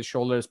rotated the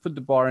shoulders, put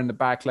the bar in the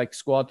back like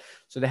squat.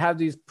 So they have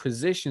these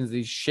positions,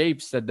 these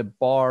shapes that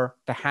the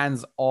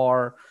hands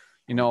are,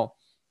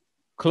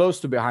 close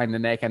to behind the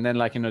neck, and then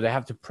like they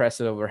have to press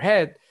it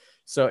overhead.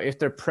 So if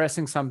they're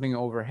pressing something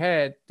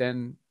overhead,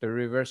 then the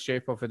reverse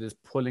shape of it is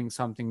pulling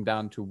something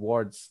down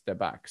towards the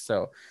back.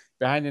 So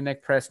behind the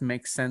neck press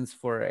makes sense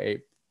for a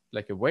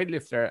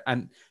weightlifter,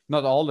 and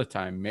not all the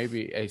time,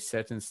 maybe a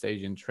certain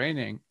stage in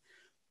training,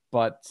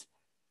 but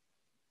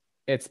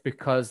it's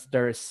because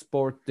their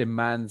sport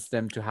demands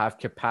them to have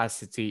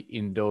capacity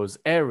in those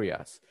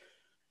areas.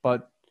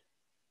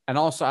 And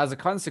also as a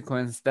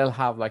consequence, they'll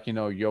have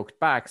yoked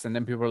backs, and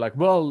then people are like,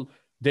 well,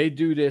 they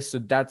do this, so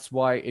that's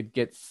why it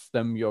gets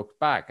them yoked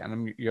back.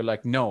 And you're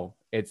like, no,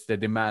 it's the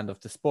demand of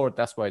the sport.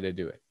 That's why they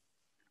do it.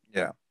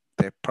 Yeah.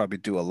 They probably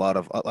do a lot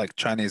of, like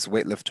Chinese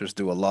weightlifters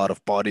do a lot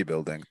of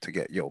bodybuilding to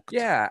get yoked.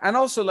 Yeah, and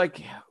also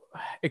like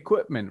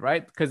equipment,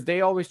 right? Because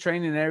they always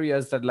train in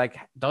areas that like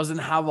doesn't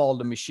have all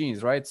the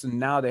machines, right? So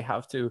now they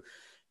have to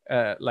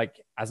like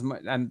as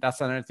much, and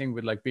that's another thing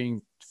with like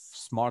being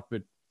smart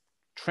with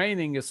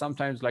training is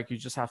sometimes like you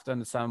just have to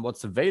understand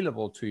what's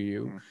available to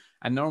you,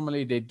 and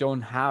normally they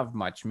don't have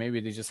much. Maybe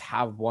they just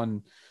have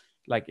one,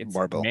 like it's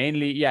Barbell.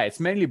 it's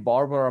mainly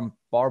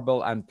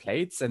barbell and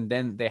plates, and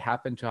then they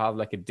happen to have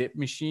like a dip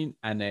machine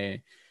and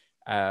a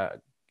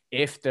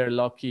if they're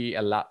lucky,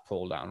 a lat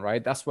pull down,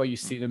 right? That's why you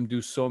see them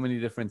do so many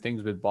different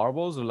things with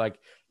barbells, or like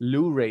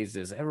Lou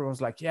raises. Everyone's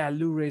like, yeah,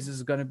 Lou raises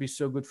is going to be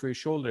so good for your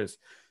shoulders.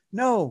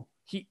 No,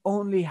 he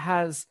only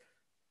has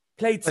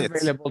plates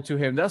available to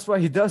him. That's why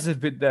he does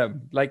it with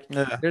them. Like,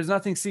 there's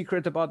nothing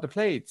secret about the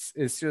plates.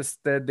 It's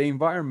just the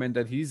environment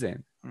that he's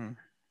in.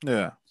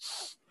 Yeah.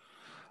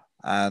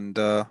 And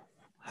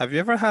have you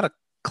ever had a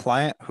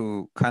client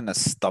who kind of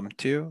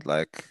stumped you?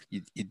 Like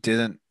you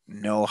didn't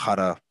know how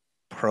to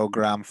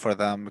program for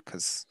them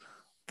because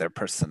their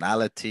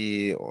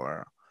personality,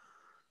 or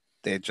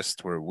they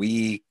just were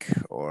weak,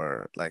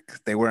 or like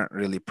they weren't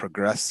really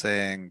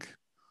progressing?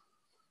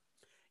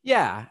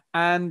 Yeah.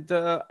 And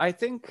I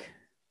think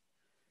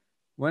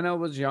when I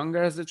was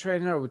younger as a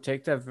trainer, I would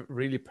take that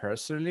really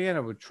personally, and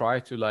I would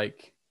try to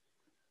like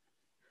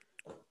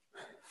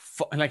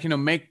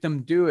make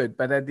them do it.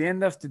 But at the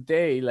end of the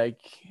day,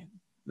 like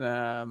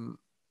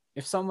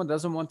if someone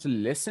doesn't want to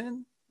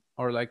listen,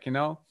 or like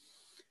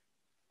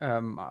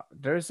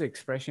there's an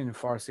expression in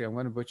Farsi, I'm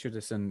going to butcher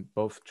this in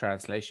both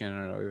translation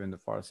or even the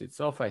Farsi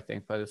itself, I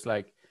think, but it's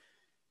like,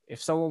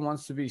 if someone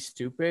wants to be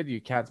stupid,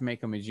 you can't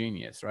make them a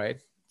genius, right?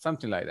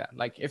 Something like that.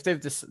 Like if they've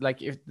just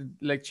if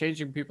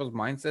changing people's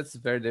mindsets is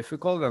very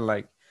difficult, and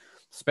like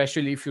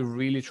especially if you're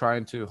really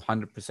trying to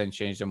 100%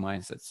 change their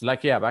mindsets.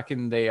 Like, yeah, back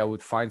in the day, I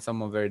would find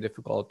someone very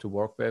difficult to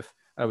work with.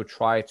 I would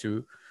try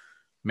to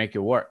make it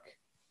work.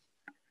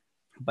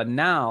 But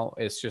now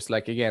it's just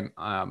like, again,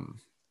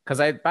 because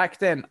back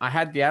then I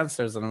had the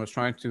answers and I was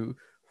trying to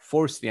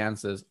force the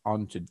answers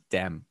onto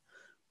them.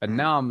 But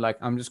now I'm like,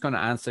 I'm just going to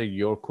answer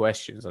your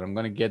questions, and I'm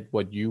going to get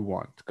what you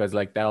want, because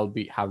like that'll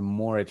have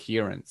more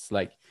adherence.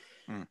 Like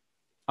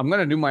I'm going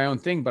to do my own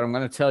thing, but I'm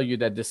going to tell you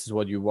that this is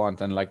what you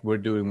want, and like we're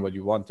doing what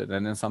you wanted,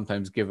 and then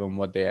sometimes give them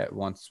what they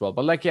want as well.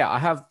 But like, yeah,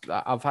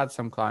 I've had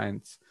some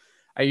clients.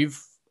 You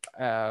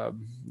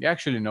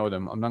actually know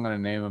them. I'm not going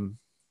to name them,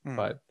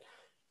 but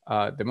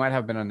they might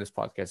have been on this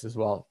podcast as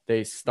well.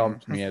 They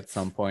stumped me at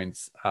some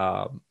points.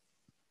 That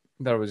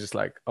was just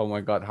like, oh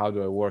my God, how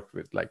do I work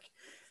with, like,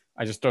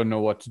 I just don't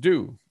know what to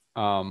do.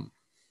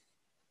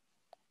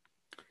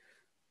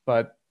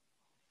 But,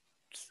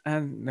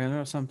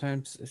 and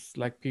sometimes it's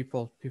like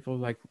people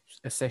like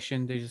a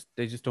session,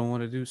 they just don't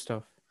want to do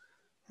stuff.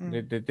 They're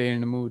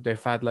in the mood.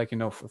 They've had like,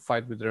 a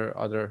fight with their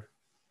other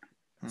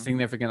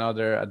significant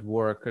other at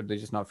work, or they're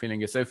just not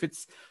feeling it. So if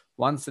it's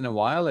once in a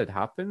while, it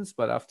happens,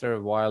 but after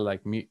a while,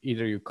 like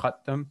either you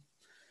cut them,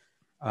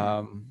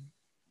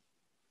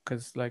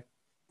 because like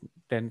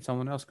then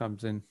someone else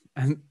comes in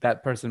and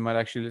that person might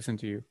actually listen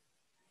to you.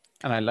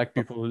 And I like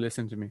people who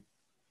listen to me.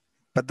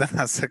 But then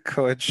as a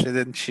coach,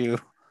 shouldn't you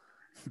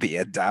be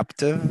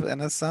adaptive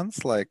in a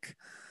sense? Like,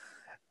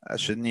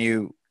 shouldn't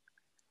you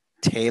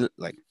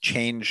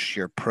change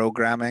your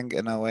programming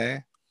in a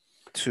way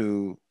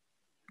to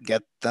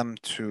get them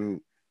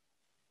to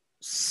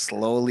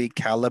slowly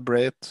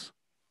calibrate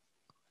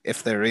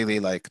if they're really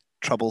like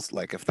troubles,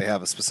 like if they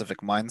have a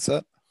specific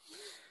mindset?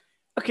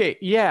 Okay,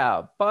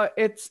 yeah, but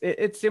it's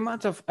the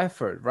amount of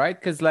effort, right?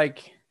 Because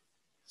like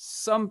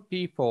some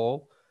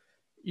people,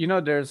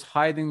 there's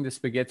hiding the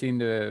spaghetti in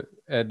the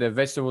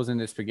vegetables in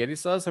the spaghetti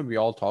sauce, and we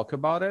all talk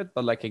about it.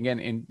 But like, again,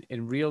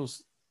 in real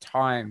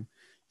time,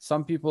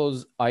 some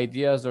people's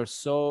ideas are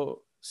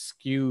so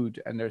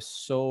skewed, and they're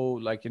so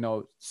like,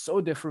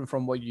 so different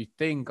from what you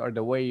think or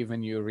the way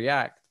even you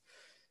react,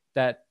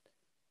 that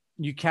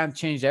you can't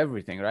change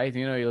everything, right?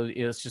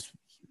 It's just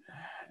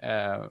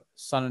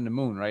sun and the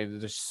moon, right?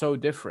 They're so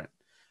different.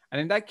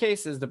 And in that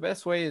case, the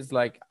best way is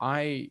like,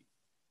 I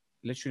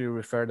literally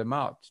refer them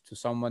out to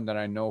someone that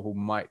I know who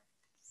might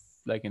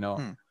like,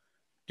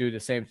 do the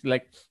same.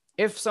 Like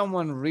if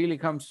someone really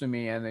comes to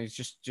me and is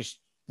just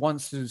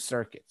wants to do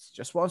circuits,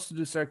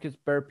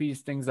 burpees,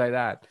 things like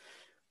that,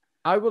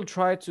 I will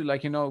try to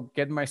like,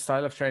 get my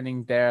style of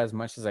training there as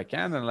much as I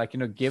can, and like,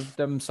 give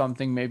them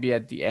something maybe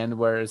at the end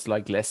where it's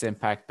like less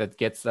impact, that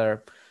gets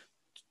their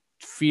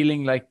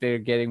feeling like they're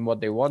getting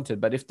what they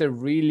wanted. But if they're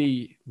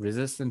really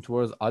resistant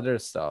towards other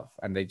stuff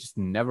and they just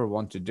never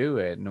want to do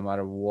it, no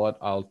matter what,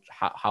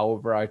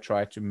 however I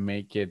try to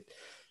make it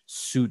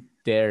suit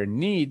their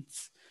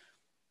needs,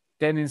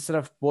 then instead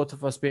of both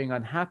of us being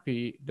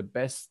unhappy, the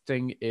best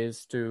thing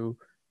is to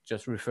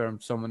just refer them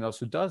to someone else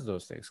who does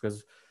those things,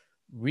 because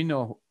we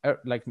know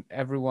like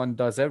everyone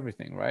does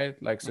everything,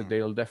 right? Like, so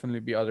there'll definitely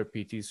be other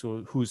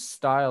PTs whose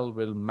style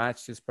will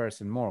match this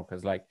person more,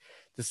 because like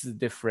this is the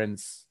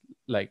difference.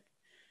 Like,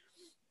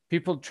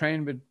 people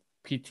train with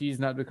PTs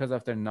not because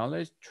of their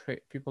knowledge.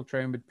 People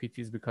train with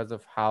PTs because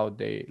of how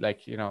they,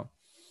 like,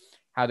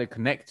 how they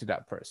connect to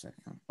that person,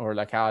 or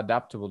like how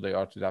adaptable they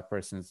are to that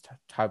person's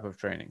type of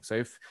training. So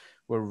if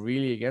we're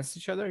really against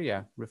each other,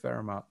 yeah, refer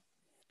them out.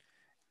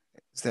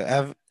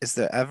 Is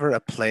there ever a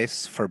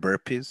place for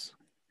burpees?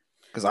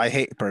 Because I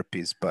hate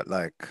burpees, but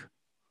like,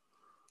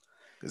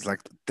 it's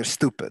like they're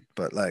stupid.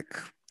 But like,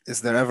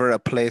 is there ever a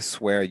place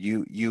where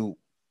you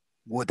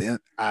would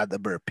add a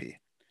burpee?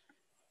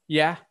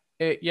 Yeah,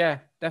 yeah,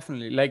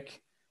 definitely.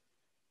 Like,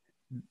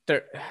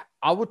 there,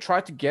 I would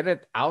try to get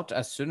it out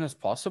as soon as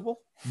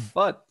possible.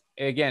 But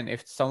again,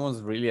 if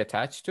someone's really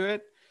attached to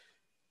it,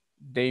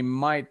 they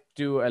might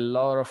do a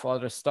lot of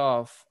other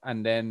stuff,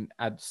 and then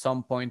at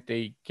some point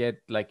they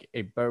get like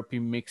a burpee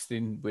mixed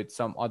in with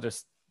some other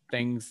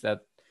things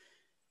that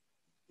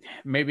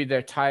maybe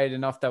they're tired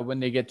enough that when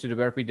they get to the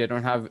burpee they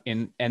don't have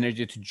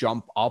energy to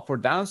jump up or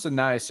down. So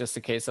now it's just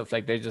a case of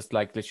like they're just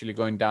like literally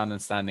going down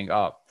and standing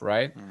up,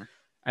 right?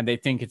 And they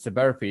think it's a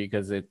burpee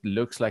because it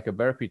looks like a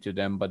burpee to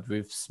them, but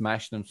we've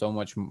smashed them so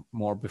much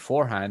more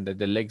beforehand that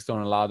the legs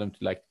don't allow them to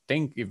like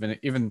think,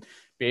 even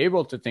be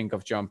able to think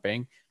of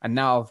jumping. And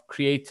now I've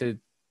created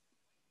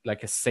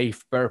like a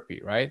safe burpee,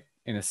 right?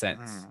 In a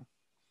sense.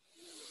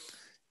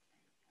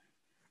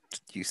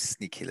 You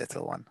sneaky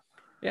little one.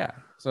 Yeah.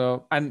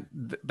 So, and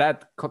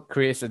that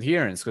creates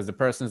adherence, because the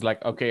person's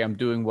like, okay, I'm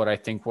doing what I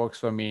think works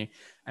for me.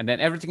 And then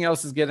everything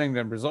else is getting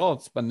them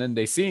results. But then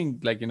they seeing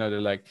like,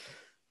 they're like,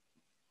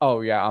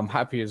 oh yeah, I'm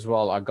happy as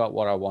well. I got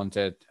what I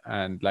wanted.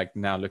 And like,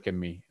 now look at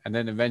me. And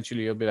then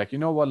eventually you'll be like, you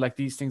know what, like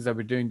these things that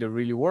we're doing, they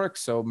really work.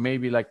 So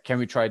maybe like, can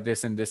we try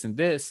this and this and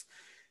this?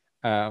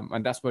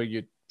 And that's where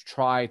you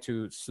try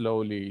to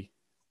slowly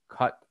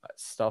cut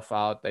stuff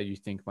out that you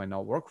think might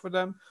not work for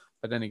them.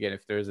 But then again,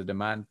 if there's a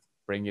demand,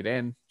 bring it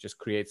in, just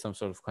create some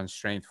sort of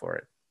constraint for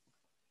it.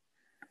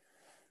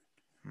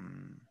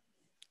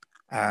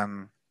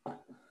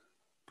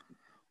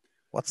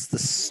 What's the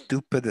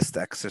stupidest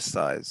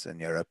exercise in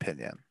your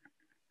opinion?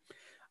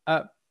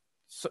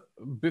 So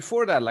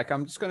before that, like,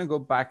 I'm just going to go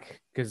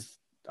back because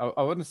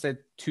I want to say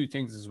two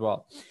things as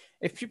well.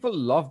 If people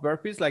love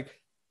burpees,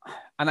 like,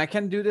 and I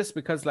can do this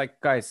because,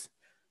 like, guys,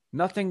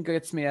 nothing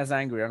gets me as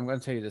angry. I'm going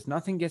to tell you this.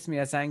 Nothing gets me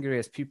as angry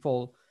as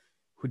people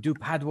who do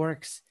pad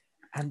works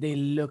and they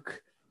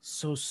look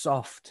so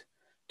soft.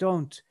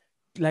 Don't,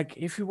 like,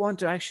 if you want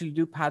to actually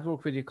do pad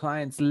work with your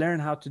clients, learn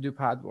how to do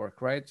pad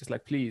work, right? Just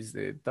like, please,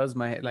 it does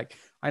my head. Like,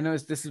 I know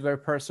this is very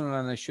personal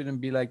and I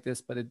shouldn't be like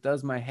this, but it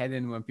does my head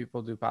in when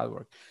people do pad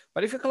work.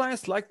 But if your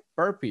clients like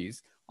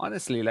burpees,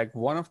 honestly, like,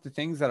 one of the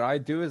things that I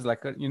do is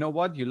like, you know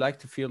what, you like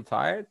to feel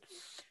tired,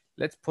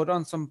 let's put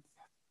on some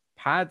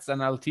pads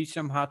and I'll teach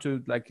them how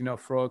to, like,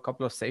 throw a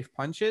couple of safe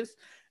punches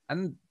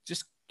and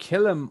just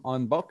kill them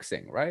on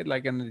boxing, right?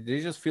 Like, and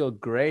they just feel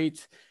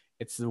great.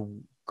 It's a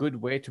good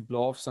way to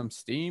blow off some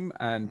steam.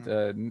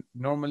 And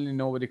normally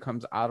nobody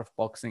comes out of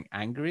boxing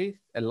angry.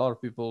 A lot of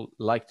people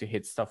like to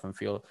hit stuff and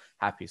feel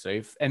happy. So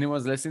if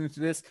anyone's listening to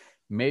this,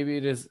 maybe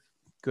it is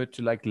good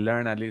to like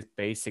learn at least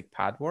basic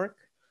pad work,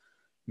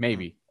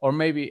 maybe. Or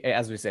maybe,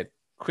 as we said,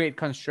 create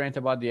constraint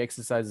about the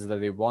exercises that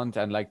they want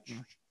and like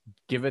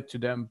give it to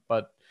them,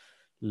 but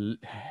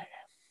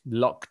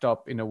locked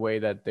up in a way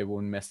that they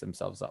won't mess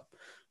themselves up.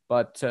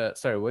 But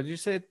sorry, what did you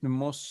say? The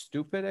most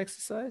stupid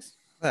exercise?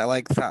 Yeah,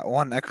 like that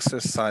one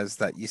exercise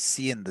that you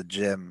see in the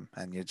gym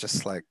and you're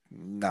just like,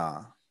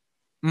 nah.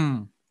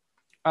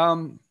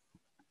 I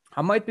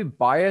might be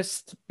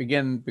biased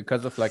again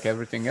because of like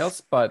everything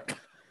else, but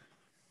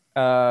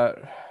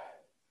tricep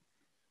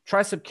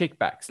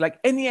kickbacks, like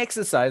any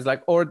exercise,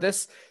 like, or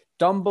this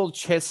dumbbell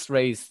chest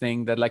raise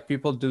thing that like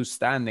people do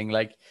standing,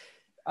 like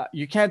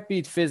you can't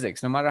beat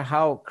physics. No matter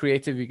how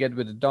creative you get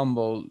with the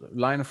dumbbell,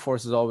 line of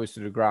force is always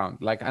to the ground.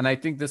 Like, and I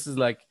think this is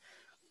like,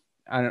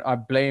 and I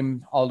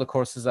blame all the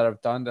courses that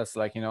I've done. That's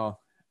like,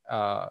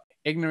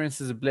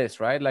 ignorance is a bliss,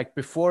 right? Like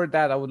before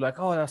that, I would like,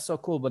 oh, that's so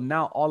cool. But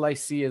now all I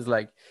see is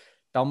like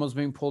dumbbells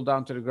being pulled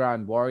down to the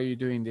ground. Why are you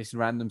doing this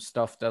random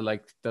stuff that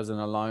like doesn't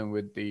align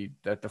with the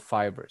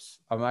fibers?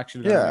 I'm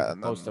actually going to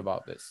make a post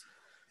about this.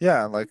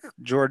 Yeah, like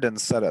Jordan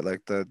said it,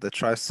 like the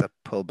tricep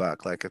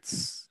pullback, like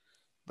it's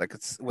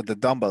with the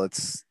dumbbell,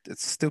 it's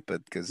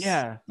stupid because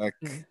like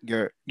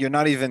you're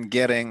not even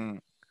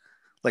getting,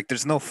 like,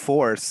 there's no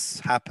force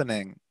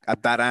happening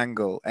at that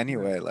angle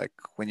anyway, like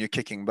when you're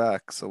kicking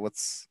back. So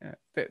what's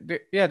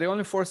the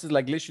only force is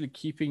like literally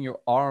keeping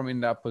your arm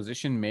in that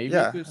position, maybe.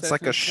 Yeah, it's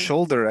like a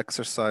shoulder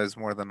exercise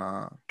more than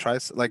a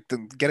tricep. Like,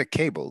 to get a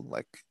cable,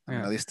 like, I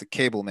mean, at least the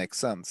cable makes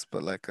sense,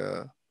 but like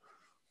a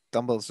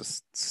dumbbell's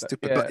just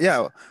stupid. But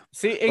yeah,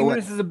 see,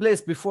 ignorance is a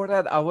bliss. Before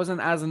that, I wasn't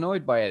as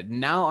annoyed by it.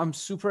 Now I'm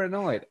super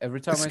annoyed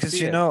every time I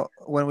see it. Because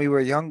when we were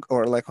young,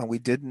 or like when we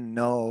didn't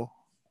know,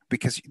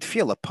 because you'd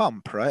feel a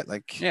pump, right?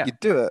 Like you'd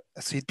do it,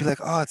 so you'd be like,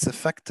 oh, it's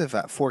effective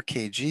at 4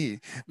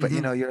 kg, but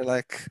you're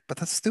like, but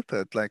that's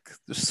stupid. Like,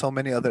 there's so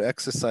many other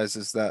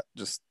exercises that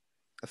just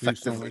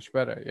effectively so much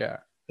better. Yeah.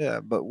 Yeah,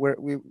 but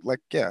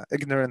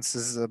ignorance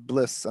is a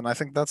bliss, and I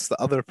think that's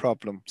the other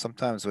problem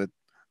sometimes with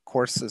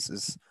courses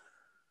is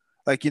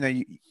like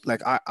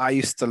like I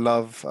used to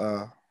love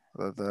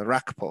the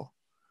rack pull,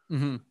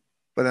 Mm-hmm.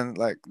 but then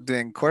like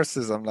doing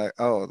courses, I'm like,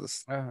 oh,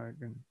 this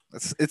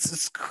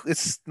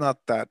it's not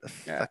that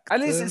Yeah, at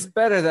least it's effective.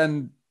 better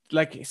than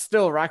like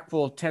still rack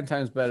pull 10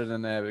 times better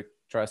than a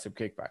tricep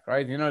kickback,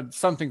 right? You know,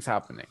 something's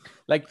happening.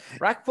 Like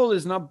rack pull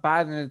is not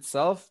bad in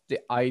itself. The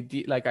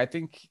idea, like I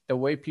think the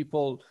way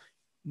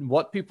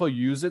what people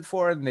use it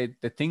for and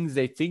the things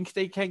they think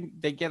they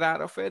get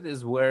out of it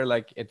is where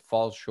like it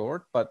falls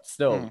short, but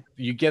still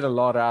you get a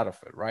lot out of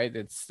it, right?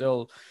 It's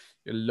still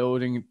you're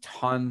loading a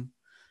ton,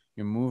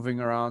 you're moving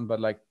around,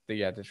 but like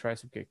the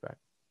tricep kickback,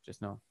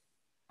 just no.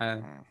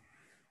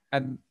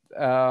 And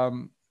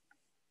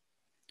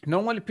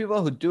normally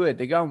people who do it,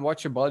 they go and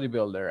watch a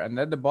bodybuilder and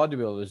then the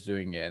bodybuilder is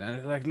doing it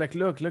and like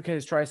look at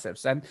his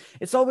triceps, and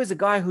it's always a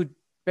guy who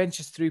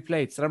benches 3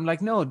 plates, and I'm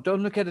like, no,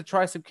 don't look at the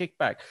tricep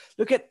kickback,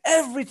 look at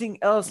everything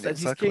else that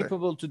he's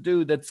capable to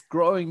do that's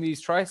growing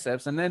these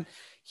triceps. And then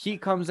he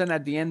comes in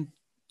at the end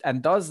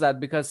and does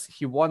that because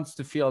he wants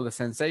to feel the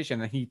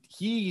sensation, and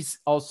he's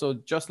also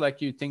just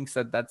like you thinks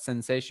that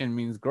sensation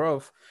means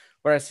growth,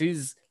 whereas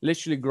he's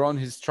literally grown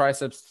his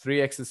triceps 3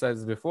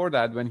 exercises before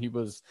that when he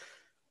was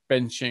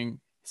benching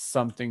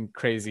something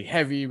crazy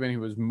heavy, when he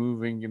was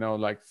moving, you know,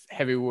 like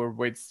heavy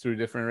weights through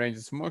different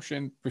ranges of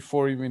motion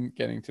before even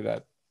getting to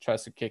that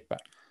tricep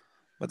kickback.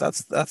 But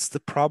that's the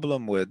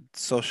problem with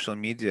social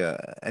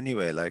media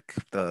anyway. Like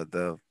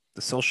the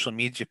social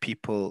media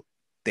people,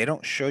 they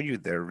don't show you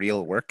their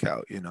real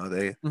workout. You know,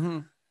 they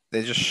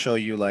just show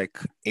you like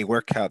a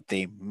workout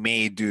they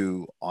may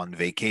do on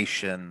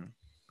vacation,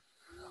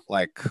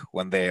 like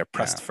when they are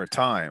pressed for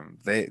time.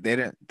 They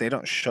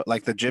don't show,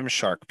 like the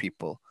Gymshark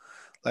people,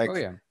 like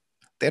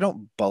they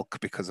don't bulk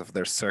because of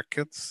their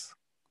circuits.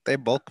 They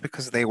bulk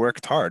because they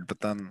worked hard, but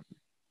then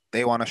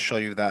they want to show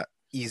you that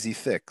easy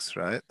fix,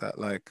 right? That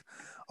like,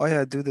 oh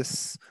yeah, do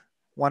this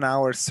 1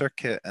 hour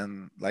circuit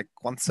and like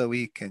once a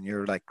week and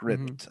you're like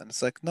ripped. And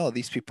it's like, no,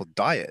 these people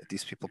diet.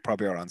 These people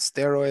probably are on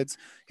steroids.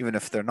 Even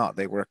if they're not,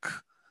 they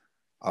work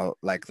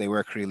they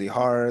work really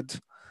hard.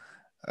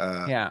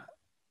 And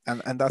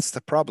that's the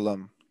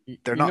problem.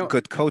 They're not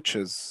good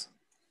coaches.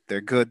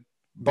 They're good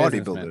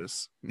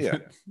bodybuilders. Yeah.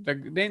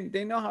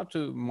 they know how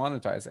to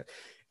monetize it.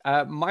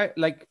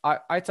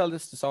 I tell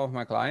this to some of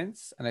my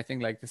clients, and I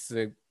think like this is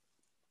a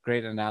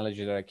great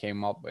analogy that I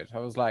came up with. I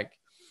was like,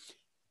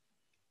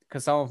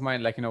 because some of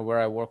mine, like, you know, where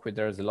I work with,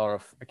 there's a lot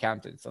of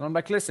accountants, and I'm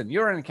like, listen,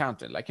 you're an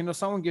accountant, like, you know,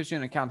 someone gives you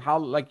an account, how,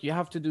 like, you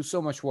have to do so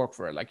much work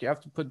for it, like you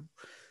have to put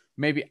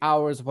maybe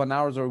hours upon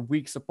hours or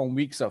weeks upon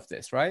weeks of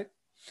this, right?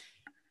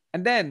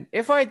 And then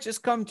if I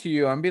just come to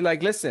you and be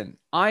like, listen,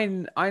 I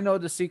know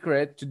the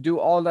secret to do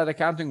all that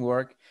accounting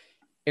work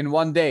in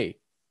 1 day,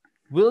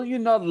 will you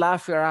not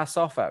laugh your ass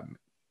off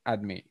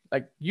at me?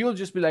 Like, you'll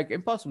just be like,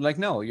 impossible. Like,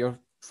 no, you're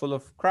full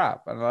of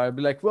crap. And I'll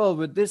be like, well,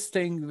 with this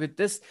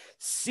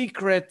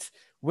secret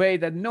way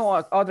that no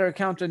other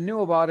accountant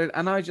knew about it,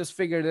 and I just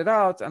figured it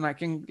out, and I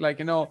can, like,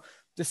 you know,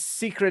 the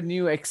secret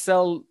new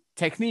Excel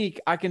technique,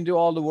 I can do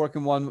all the work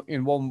in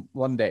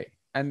one day.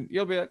 And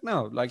you'll be like,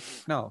 no,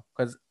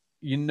 because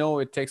you know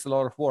it takes a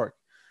lot of work.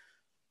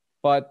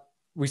 But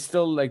we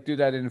still like do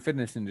that in the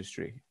fitness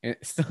industry.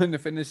 Still in the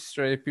fitness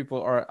industry,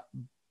 people are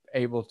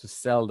able to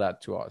sell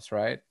that to us,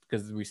 right?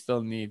 Because we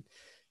still need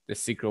the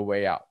secret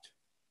way out.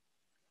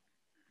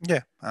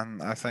 Yeah,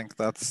 and I think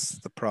that's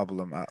the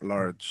problem at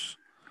large.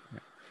 Yeah.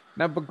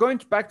 Now, but going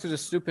back to the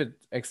stupid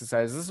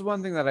exercise, this is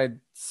one thing that I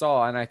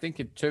saw, and I think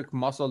it took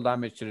muscle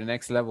damage to the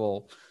next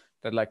level.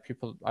 That, like,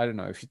 people, I don't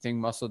know, if you think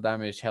muscle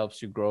damage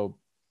helps you grow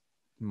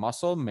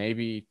muscle,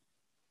 maybe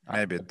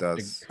it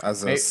does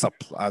as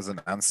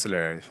an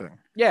ancillary thing.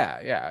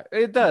 Yeah,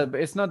 it does,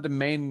 but it's not the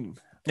main.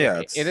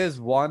 Yeah, it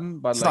is one,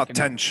 but it's like, not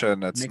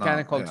tension. It's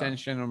mechanical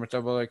tension or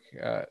metabolic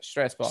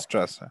stress. But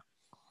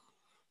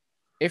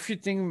if you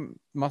think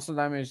muscle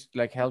damage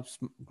like helps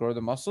grow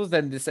the muscles,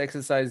 then this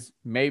exercise,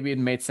 maybe it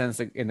made sense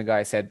in the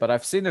guy's head. But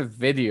I've seen a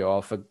video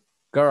of a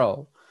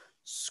girl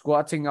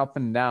squatting up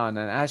and down,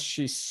 and as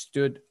she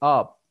stood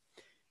up,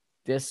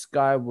 this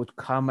guy would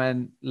come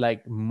and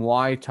like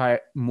Muay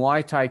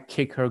Thai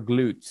kick her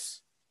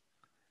glutes.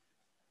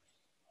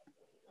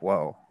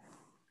 Whoa.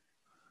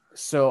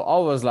 So I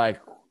was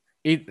like,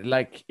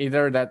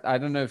 either that, I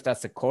don't know if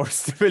that's a core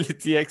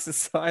stability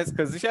exercise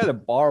because she had a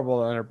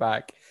barbell on her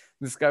back.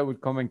 This guy would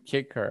come and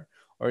kick her,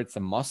 or it's a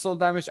muscle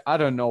damage. I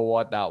don't know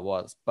what that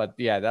was, but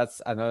yeah,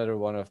 that's another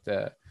one of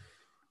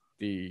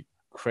the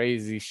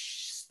crazy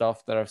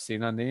stuff that I've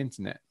seen on the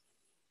internet.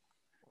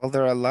 Well,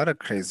 there are a lot of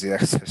crazy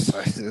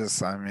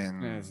exercises. I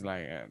mean, it's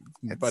like,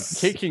 but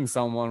kicking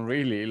someone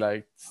really,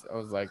 like, I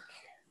was like,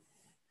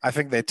 I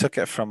think they took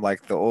it from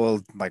like the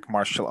old like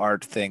martial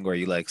art thing where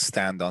you like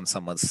stand on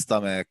someone's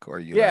stomach or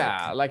you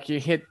like you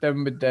hit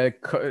them with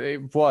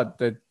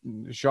the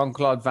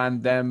Jean-Claude Van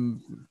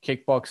Damme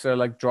kickboxer,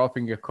 like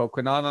dropping a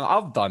coconut. And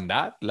I've done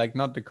that, like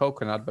not the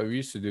coconut, but we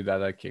used to do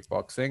that at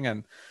kickboxing.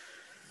 And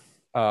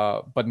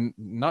but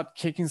not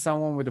kicking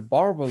someone with a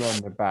barbell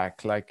on their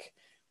back. Like,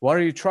 what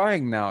are you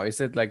trying now?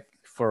 Is it like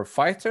for a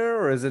fighter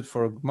or is it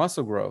for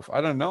muscle growth?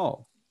 I don't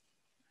know.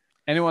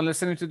 Anyone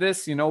listening to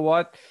this, you know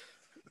what?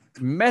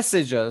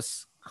 Message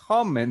us,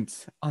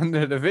 comment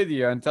under the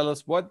video and tell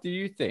us, what do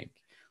you think?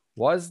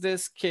 Was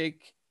this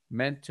kick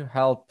meant to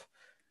help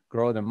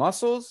grow the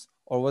muscles,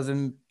 or was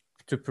it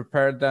to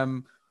prepare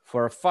them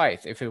for a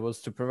fight? If it was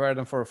to prepare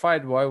them for a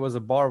fight, why was a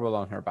barbell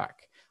on her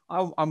back?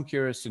 I'm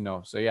curious to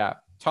know. So yeah,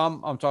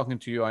 Tom, I'm talking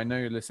to you. I know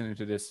you're listening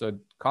to this, so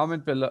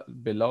comment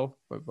below,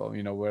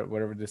 you know,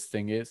 wherever this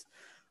thing is,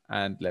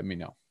 and let me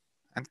know.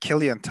 And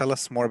Killian, tell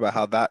us more about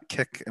how that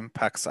kick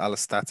impacts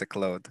allostatic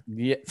load.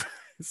 Yeah.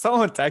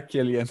 Someone tag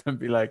Killian and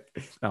be like,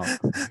 no,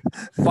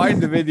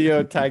 find the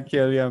video, tag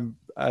Killian,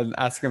 and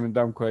ask him a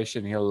dumb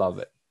question. He'll love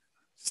it.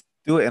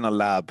 Do it in a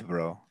lab,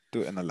 bro.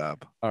 Do it in a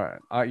lab. All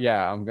right.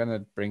 Yeah, I'm going to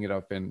bring it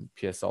up in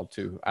PSL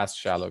too. Ask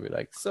Shallow, be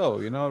like, so,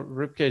 you know,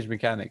 ribcage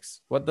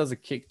mechanics, what does a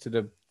kick to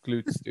the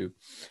glutes do?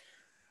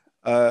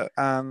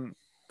 And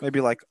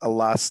maybe like a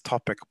last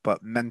topic,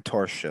 but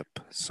mentorship.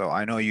 So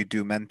I know you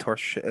do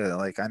mentorship.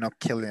 Like I know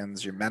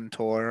Killian's your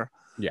mentor.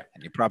 Yeah.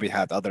 And you probably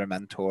had other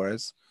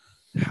mentors.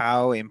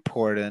 How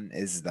important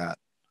is that?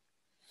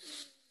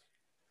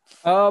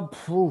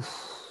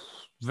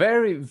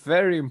 Very,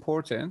 very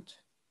important,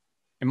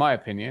 in my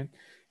opinion.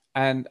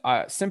 And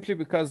simply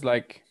because,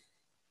 like,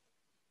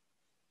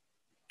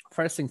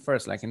 first thing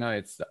first, like, you know,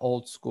 it's the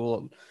old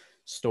school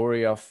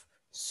story of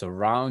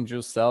surround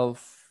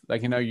yourself.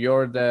 Like, you know,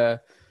 you're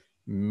the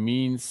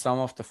mean sum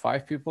of the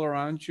 5 people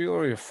around you,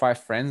 or your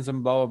 5 friends,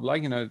 and blah, blah, blah,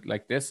 you know,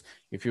 like this.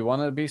 If you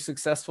want to be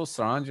successful,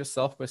 surround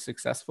yourself with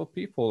successful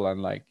people.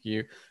 And like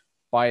you,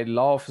 by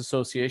law of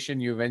association,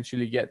 you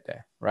eventually get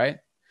there, right?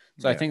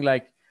 So yeah. I think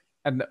like,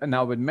 and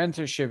now with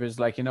mentorship is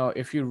like, you know,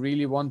 if you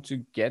really want to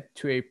get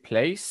to a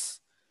place,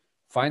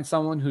 find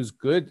someone who's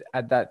good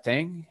at that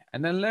thing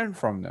and then learn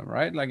from them,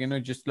 right? Like, you know,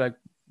 just like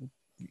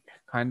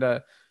kind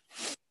of,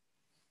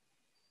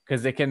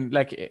 because they can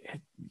like,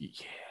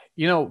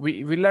 you know,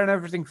 we learn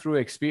everything through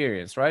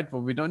experience, right? But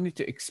we don't need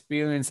to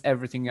experience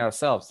everything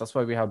ourselves. That's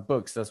why we have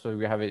books. That's why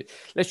we have it.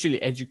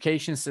 Literally,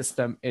 education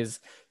system is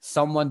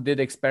someone did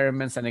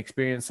experiments and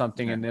experienced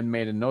something and then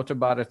made a note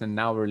about it, and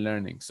now we're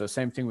learning. So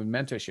same thing with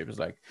mentorship. Is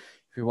like,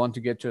 if you want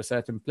to get to a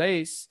certain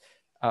place,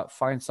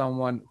 find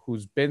someone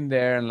who's been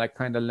there and like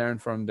kind of learn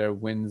from their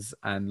wins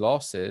and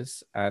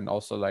losses. And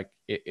also like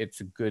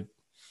it's a good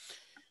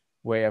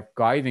way of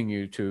guiding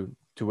you to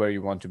where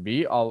you want to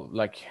be.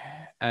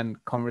 And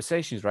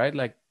conversations, right?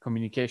 Like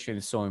communication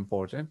is so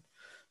important.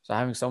 So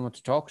having someone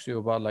to talk to you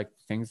about like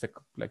things that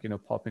like, you know,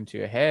 pop into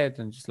your head,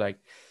 and just like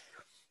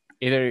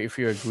either if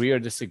you agree or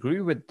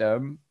disagree with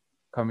them,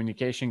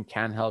 communication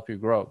can help you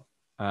grow.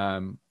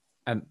 And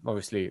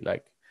obviously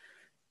like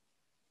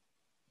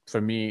for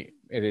me,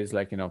 it is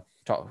like, you know,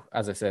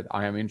 as I said,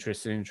 I am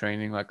interested in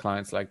training like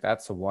clients like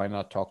that. So why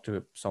not talk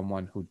to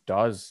someone who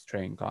does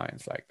train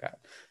clients like that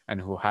and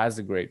who has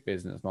a great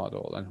business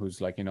model and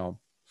who's like, you know,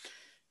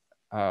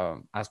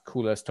 as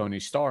cool as Tony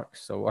Stark.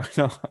 So why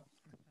not?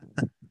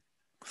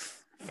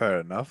 Fair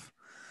enough.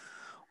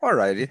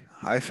 Alrighty.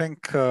 I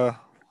think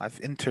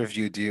I've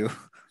interviewed you.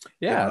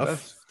 Yeah,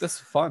 that's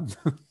fun.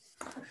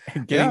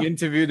 Getting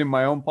interviewed in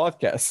my own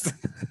podcast.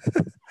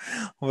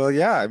 Well,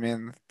 yeah, I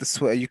mean, this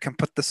way you can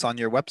put this on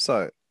your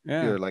website.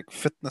 Yeah. Your like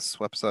fitness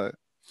website.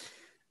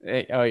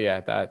 Oh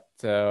yeah, that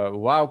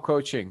Wow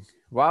Coaching.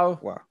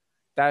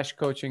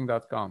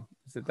 Wow-coaching.com.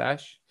 Is it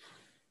dash?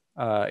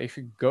 If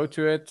you go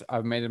to it,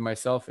 I've made it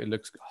myself. It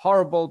looks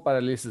horrible, but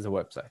at least it's a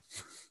website.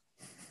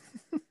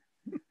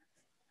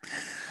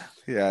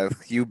 Yeah,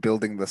 you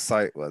building the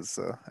site was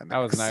an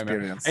Nightmare.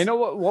 experience. I know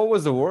what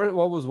was the worst.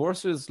 What was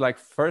worse is like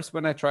first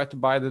when I tried to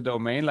buy the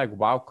domain, like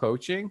Wow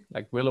Coaching,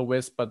 like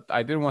Will-O-Wisp, but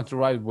I didn't want to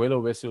write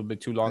Will-O-Wisp; it would be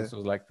too long. So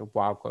it was like the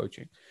Wow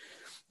Coaching.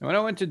 And when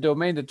I went to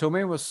domain, the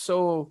domain was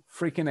so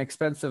freaking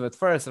expensive at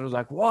first. I was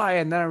like, why?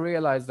 And then I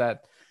realized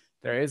that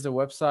there is a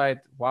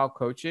website, Wow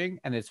Coaching,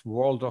 and it's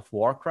World of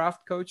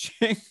Warcraft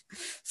Coaching.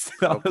 So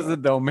that was the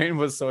domain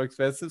was so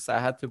expensive. So I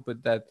had to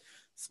put that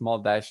small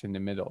dash in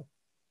the middle.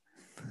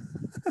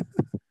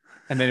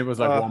 And then it was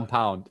like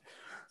 £1.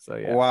 So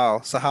yeah. Wow.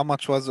 So how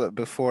much was it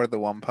before the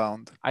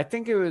 £1? I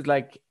think it was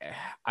like,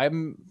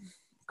 I'm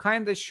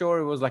kind of sure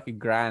it was like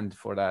 $1,000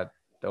 for that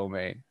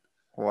domain.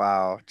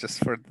 Wow.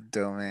 Just for the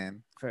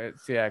domain.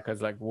 Yeah,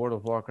 because like World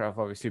of Warcraft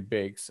obviously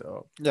big,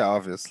 so yeah,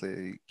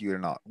 obviously you're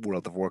not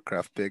World of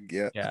Warcraft big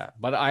yet. Yeah,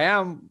 but I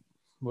am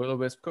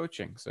Will-O-Wisp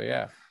coaching, so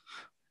yeah.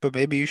 But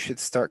maybe you should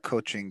start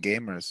coaching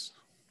gamers.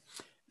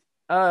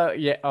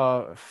 That's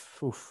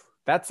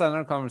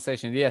another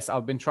conversation. Yes,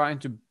 I've been trying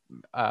to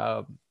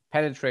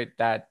penetrate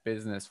that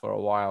business for a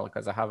while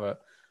because I have a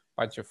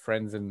bunch of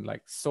friends in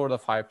like sort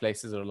of high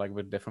places or like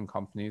with different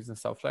companies and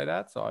stuff like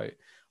that. So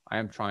I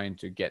am trying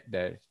to get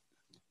there.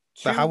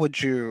 So how would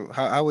you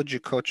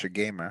coach a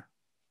gamer?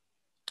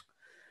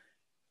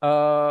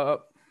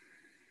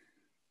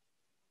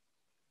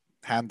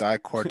 hand-eye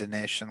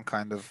coordination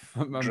kind of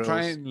I'm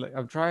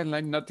drills. trying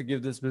like not to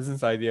give this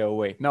business idea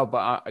away. No,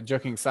 but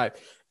joking aside.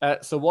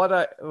 So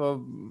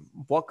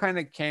what kind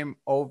of came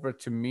over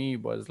to me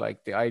was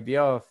like the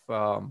idea of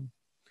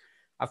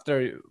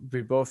after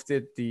we both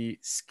did the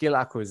skill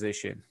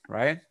acquisition,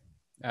 right?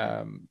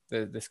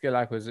 The skill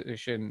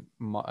acquisition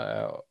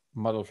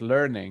model of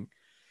learning.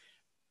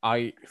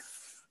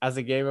 As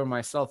a gamer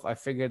myself, I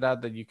figured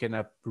out that you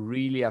can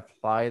really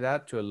apply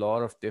that to a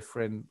lot of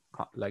different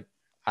like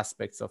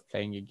aspects of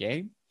playing a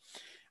game.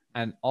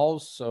 And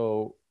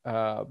also,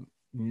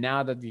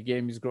 now that the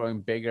game is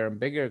growing bigger and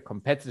bigger,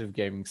 competitive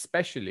gaming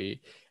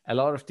especially, a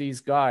lot of these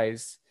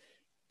guys,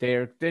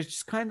 they're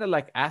just kind of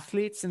like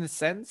athletes in a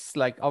sense.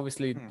 Like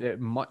obviously they're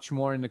much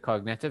more in the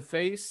cognitive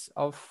phase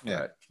of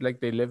like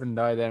they live and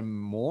die there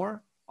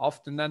more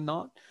often than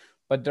not.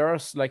 But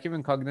there's like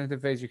even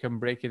cognitive phase, you can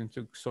break it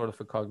into sort of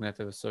a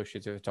cognitive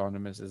associative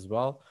autonomous as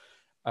well.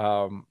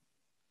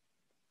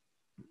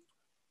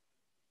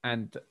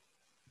 And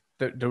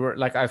there were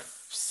like I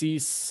see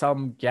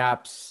some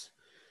gaps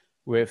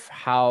with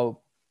how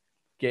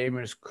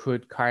gamers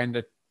could kind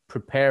of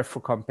prepare for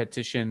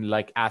competition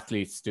like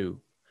athletes do.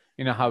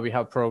 You know how we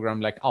have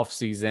programmed like off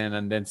season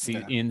and then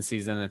in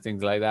season and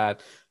things like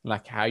that,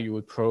 like how you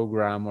would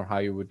program or how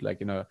you would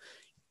like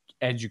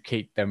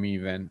educate them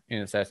even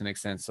in a certain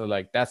extent. So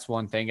like that's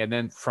one thing. And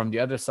then from the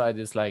other side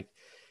is like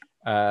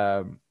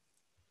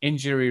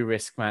injury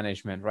risk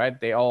management, right?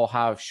 They all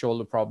have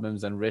shoulder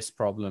problems and wrist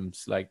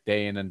problems like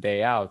day in and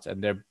day out,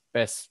 and their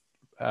best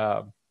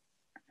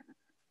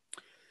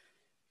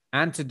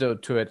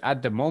antidote to it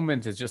at the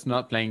moment is just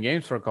not playing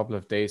games for a couple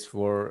of days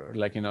for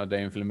like the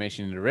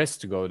inflammation in the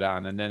wrist to go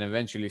down. And then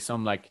eventually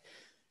some like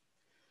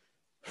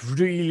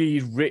really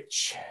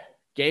rich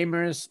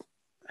gamers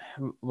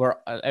were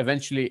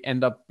eventually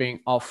end up being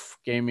off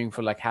gaming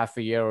for like half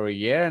a year or a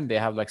year, and they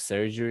have like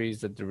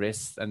surgeries at the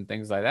wrist and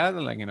things like that,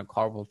 and like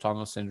carpal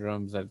tunnel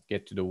syndromes that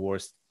get to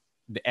the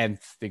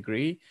nth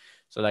degree.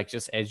 So like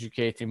just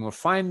educating or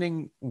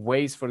finding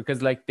ways for,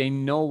 because like they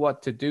know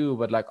what to do,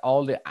 but like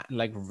all the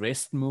like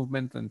wrist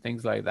movement and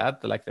things like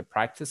that, like the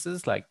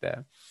practices, like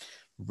the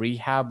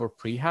rehab or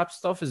prehab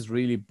stuff is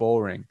really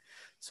boring.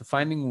 So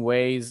finding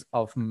ways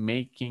of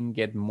making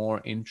it more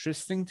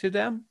interesting to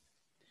them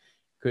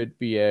could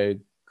be a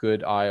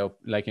good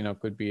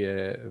could be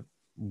a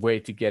way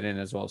to get in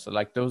as well. So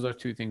like those are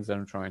two things that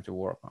I'm trying to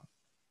work on.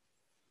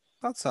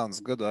 That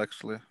sounds good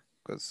actually,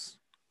 because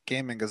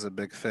gaming is a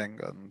big thing,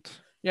 and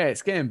yeah,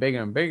 it's getting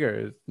bigger and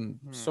bigger.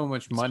 So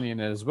much money in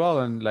it as well.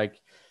 And like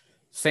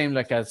same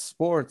like as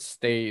sports,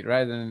 they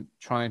rather than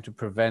trying to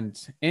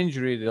prevent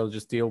injury, they'll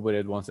just deal with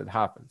it once it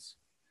happens.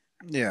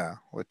 Yeah,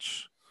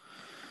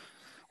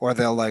 or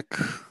they'll like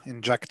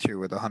inject you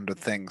with 100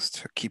 things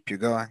to keep you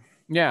going.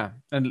 Yeah,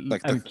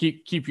 and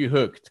keep you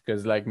hooked,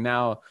 because like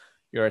now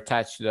you're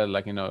attached to that,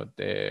 like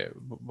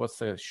what's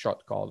the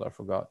shot called? I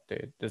forgot.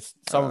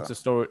 Some of the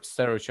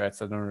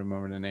steroids, I don't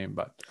remember the name,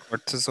 but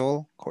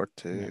cortisone.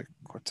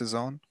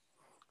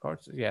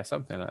 Yeah,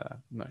 something like that.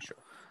 I'm not sure.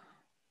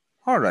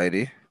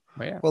 Alrighty.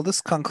 Yeah. Well,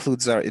 this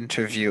concludes our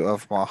interview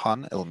of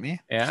Mahan Ilmi.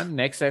 And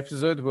next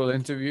episode, we'll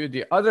interview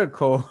the other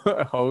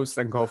co-host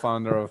and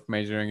co-founder of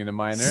Majoring in the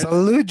Minors.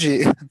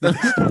 Saluji.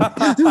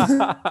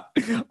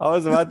 I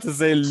was about to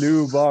say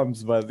Lou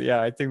Bombs, but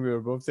yeah, I think we were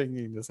both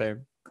thinking the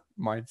same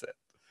mindset.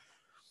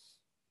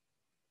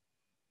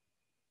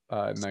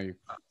 No, you.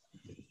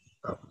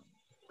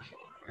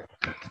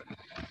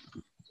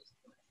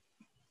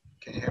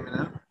 Can you hear me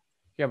now?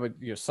 Yeah, but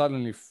you're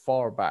suddenly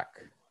far back.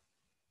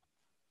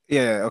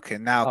 Yeah. Okay.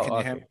 Now can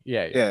you hear me?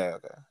 Yeah.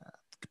 Okay.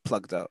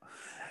 Plugged out.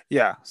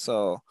 Yeah.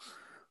 So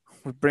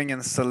we bring in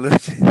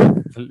Saluji.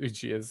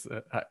 Saluji is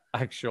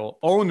actual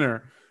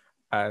owner,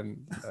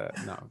 and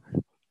no.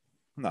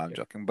 No, I'm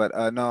joking. But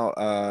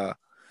no,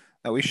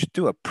 we should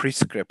do a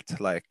prescript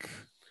like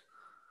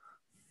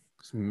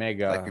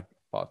mega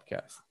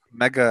podcast,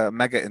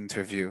 mega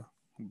interview.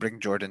 Bring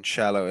Jordan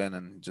Shallow in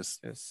and just.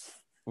 Yes.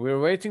 We're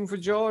waiting for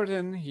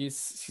Jordan. He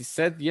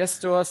said yes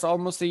to us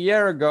almost a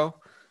year ago,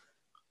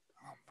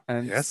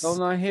 and still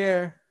not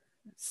here.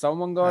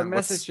 Someone got to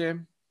message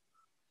him.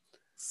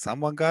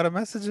 Someone got to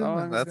message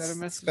him.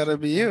 That's got to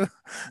be you.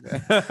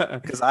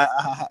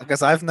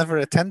 Because I've never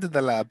attended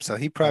the lab, so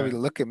he probably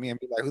look at me and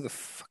be like, "Who the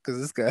fuck is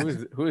this guy?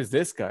 Who is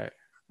this guy?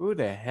 Who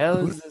the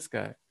hell is this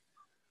guy?"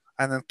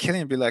 And then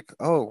Killian be like,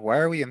 "Oh, why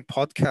are we in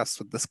podcasts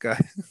with this guy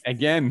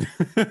again?"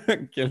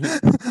 Killian.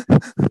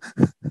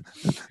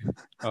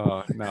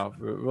 Oh no,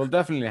 we'll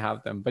definitely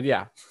have them. But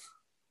yeah,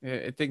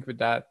 I think with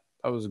that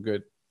was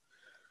good.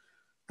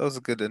 That was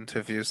a good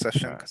interview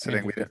session,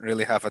 considering we didn't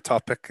really have a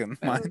topic in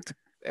mind.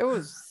 It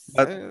was.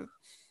 Well, then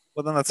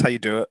that's how you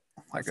do it,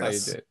 I guess. How you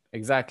do it.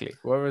 Exactly.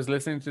 Whoever's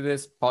listening to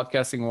this,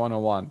 podcasting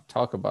 101,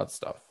 talk about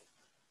stuff.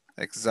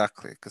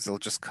 Exactly, because it'll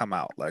just come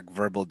out like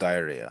verbal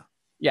diarrhea.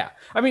 Yeah,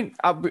 I mean,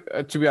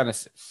 to be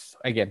honest,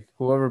 again,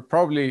 whoever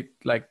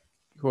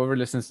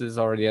listens to this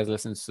already has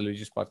listened to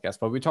Saluji's podcast,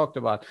 but we talked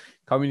about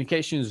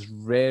communication is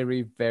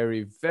very,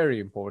 very,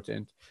 very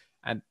important.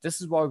 And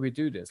this is why we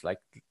do this. Like,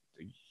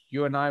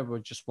 you and I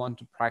would just want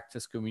to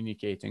practice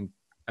communicating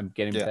and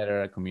getting Yeah.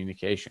 better at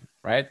communication,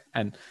 right?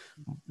 And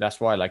that's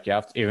why, like, you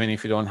have to, even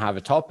if you don't have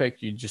a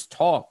topic, you just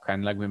talk.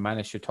 And like, we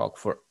managed to talk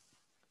for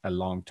a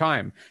long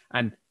time.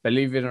 And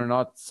believe it or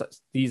not,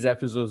 these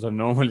episodes are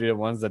normally the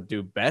ones that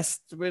do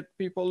best with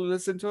people who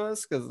listen to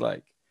us, because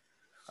like,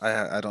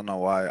 I don't know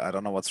why. I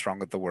don't know what's wrong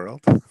with the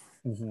world.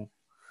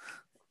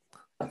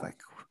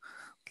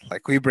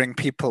 Like we bring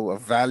people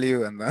of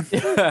value, and then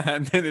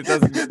and then it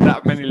doesn't get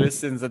that many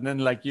listens, and then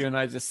like you and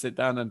I just sit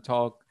down and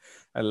talk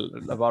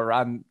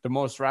about the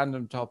most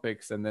random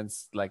topics, and then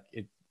like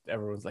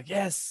everyone's like,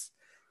 yes,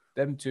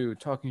 them two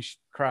talking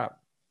crap.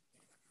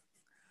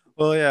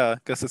 well, yeah, I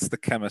guess it's the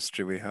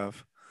chemistry we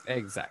have.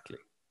 Exactly.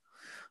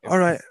 All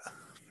right,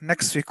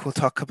 next week we'll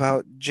talk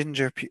about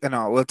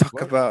we'll talk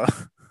What? about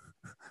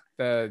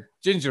The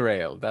ginger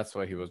ale. That's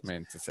what he was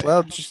meant to say.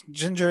 well,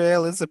 ginger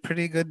ale is a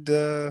pretty good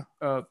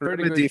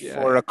pretty remedy good,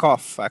 for a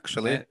cough,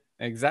 actually,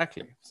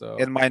 exactly. So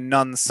in my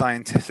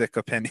non-scientific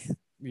opinion.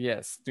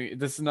 yes,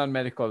 this is not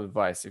medical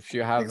advice. If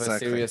you have a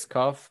Exactly. serious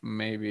cough,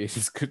 maybe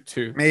it's good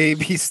to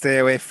Maybe stay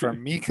away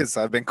from me because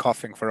I've been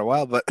coughing for a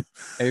while. But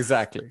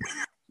exactly.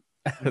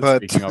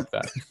 But- Speaking of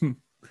that.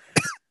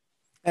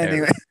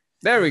 anyway,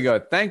 There we go.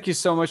 Thank you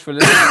so much for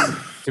listening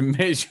to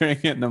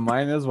Majoring in the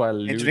Minors while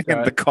Lou majoring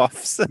in the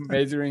coughs.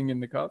 majoring in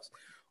the cups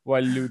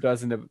while Lou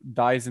dies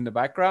in the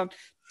background.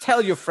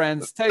 Tell your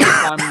friends, tell your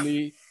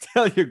family,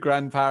 tell your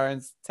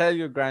grandparents, tell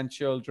your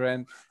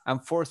grandchildren,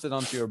 and force it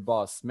onto your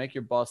boss. Make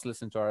your boss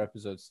listen to our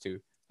episodes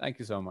too. Thank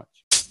you so much.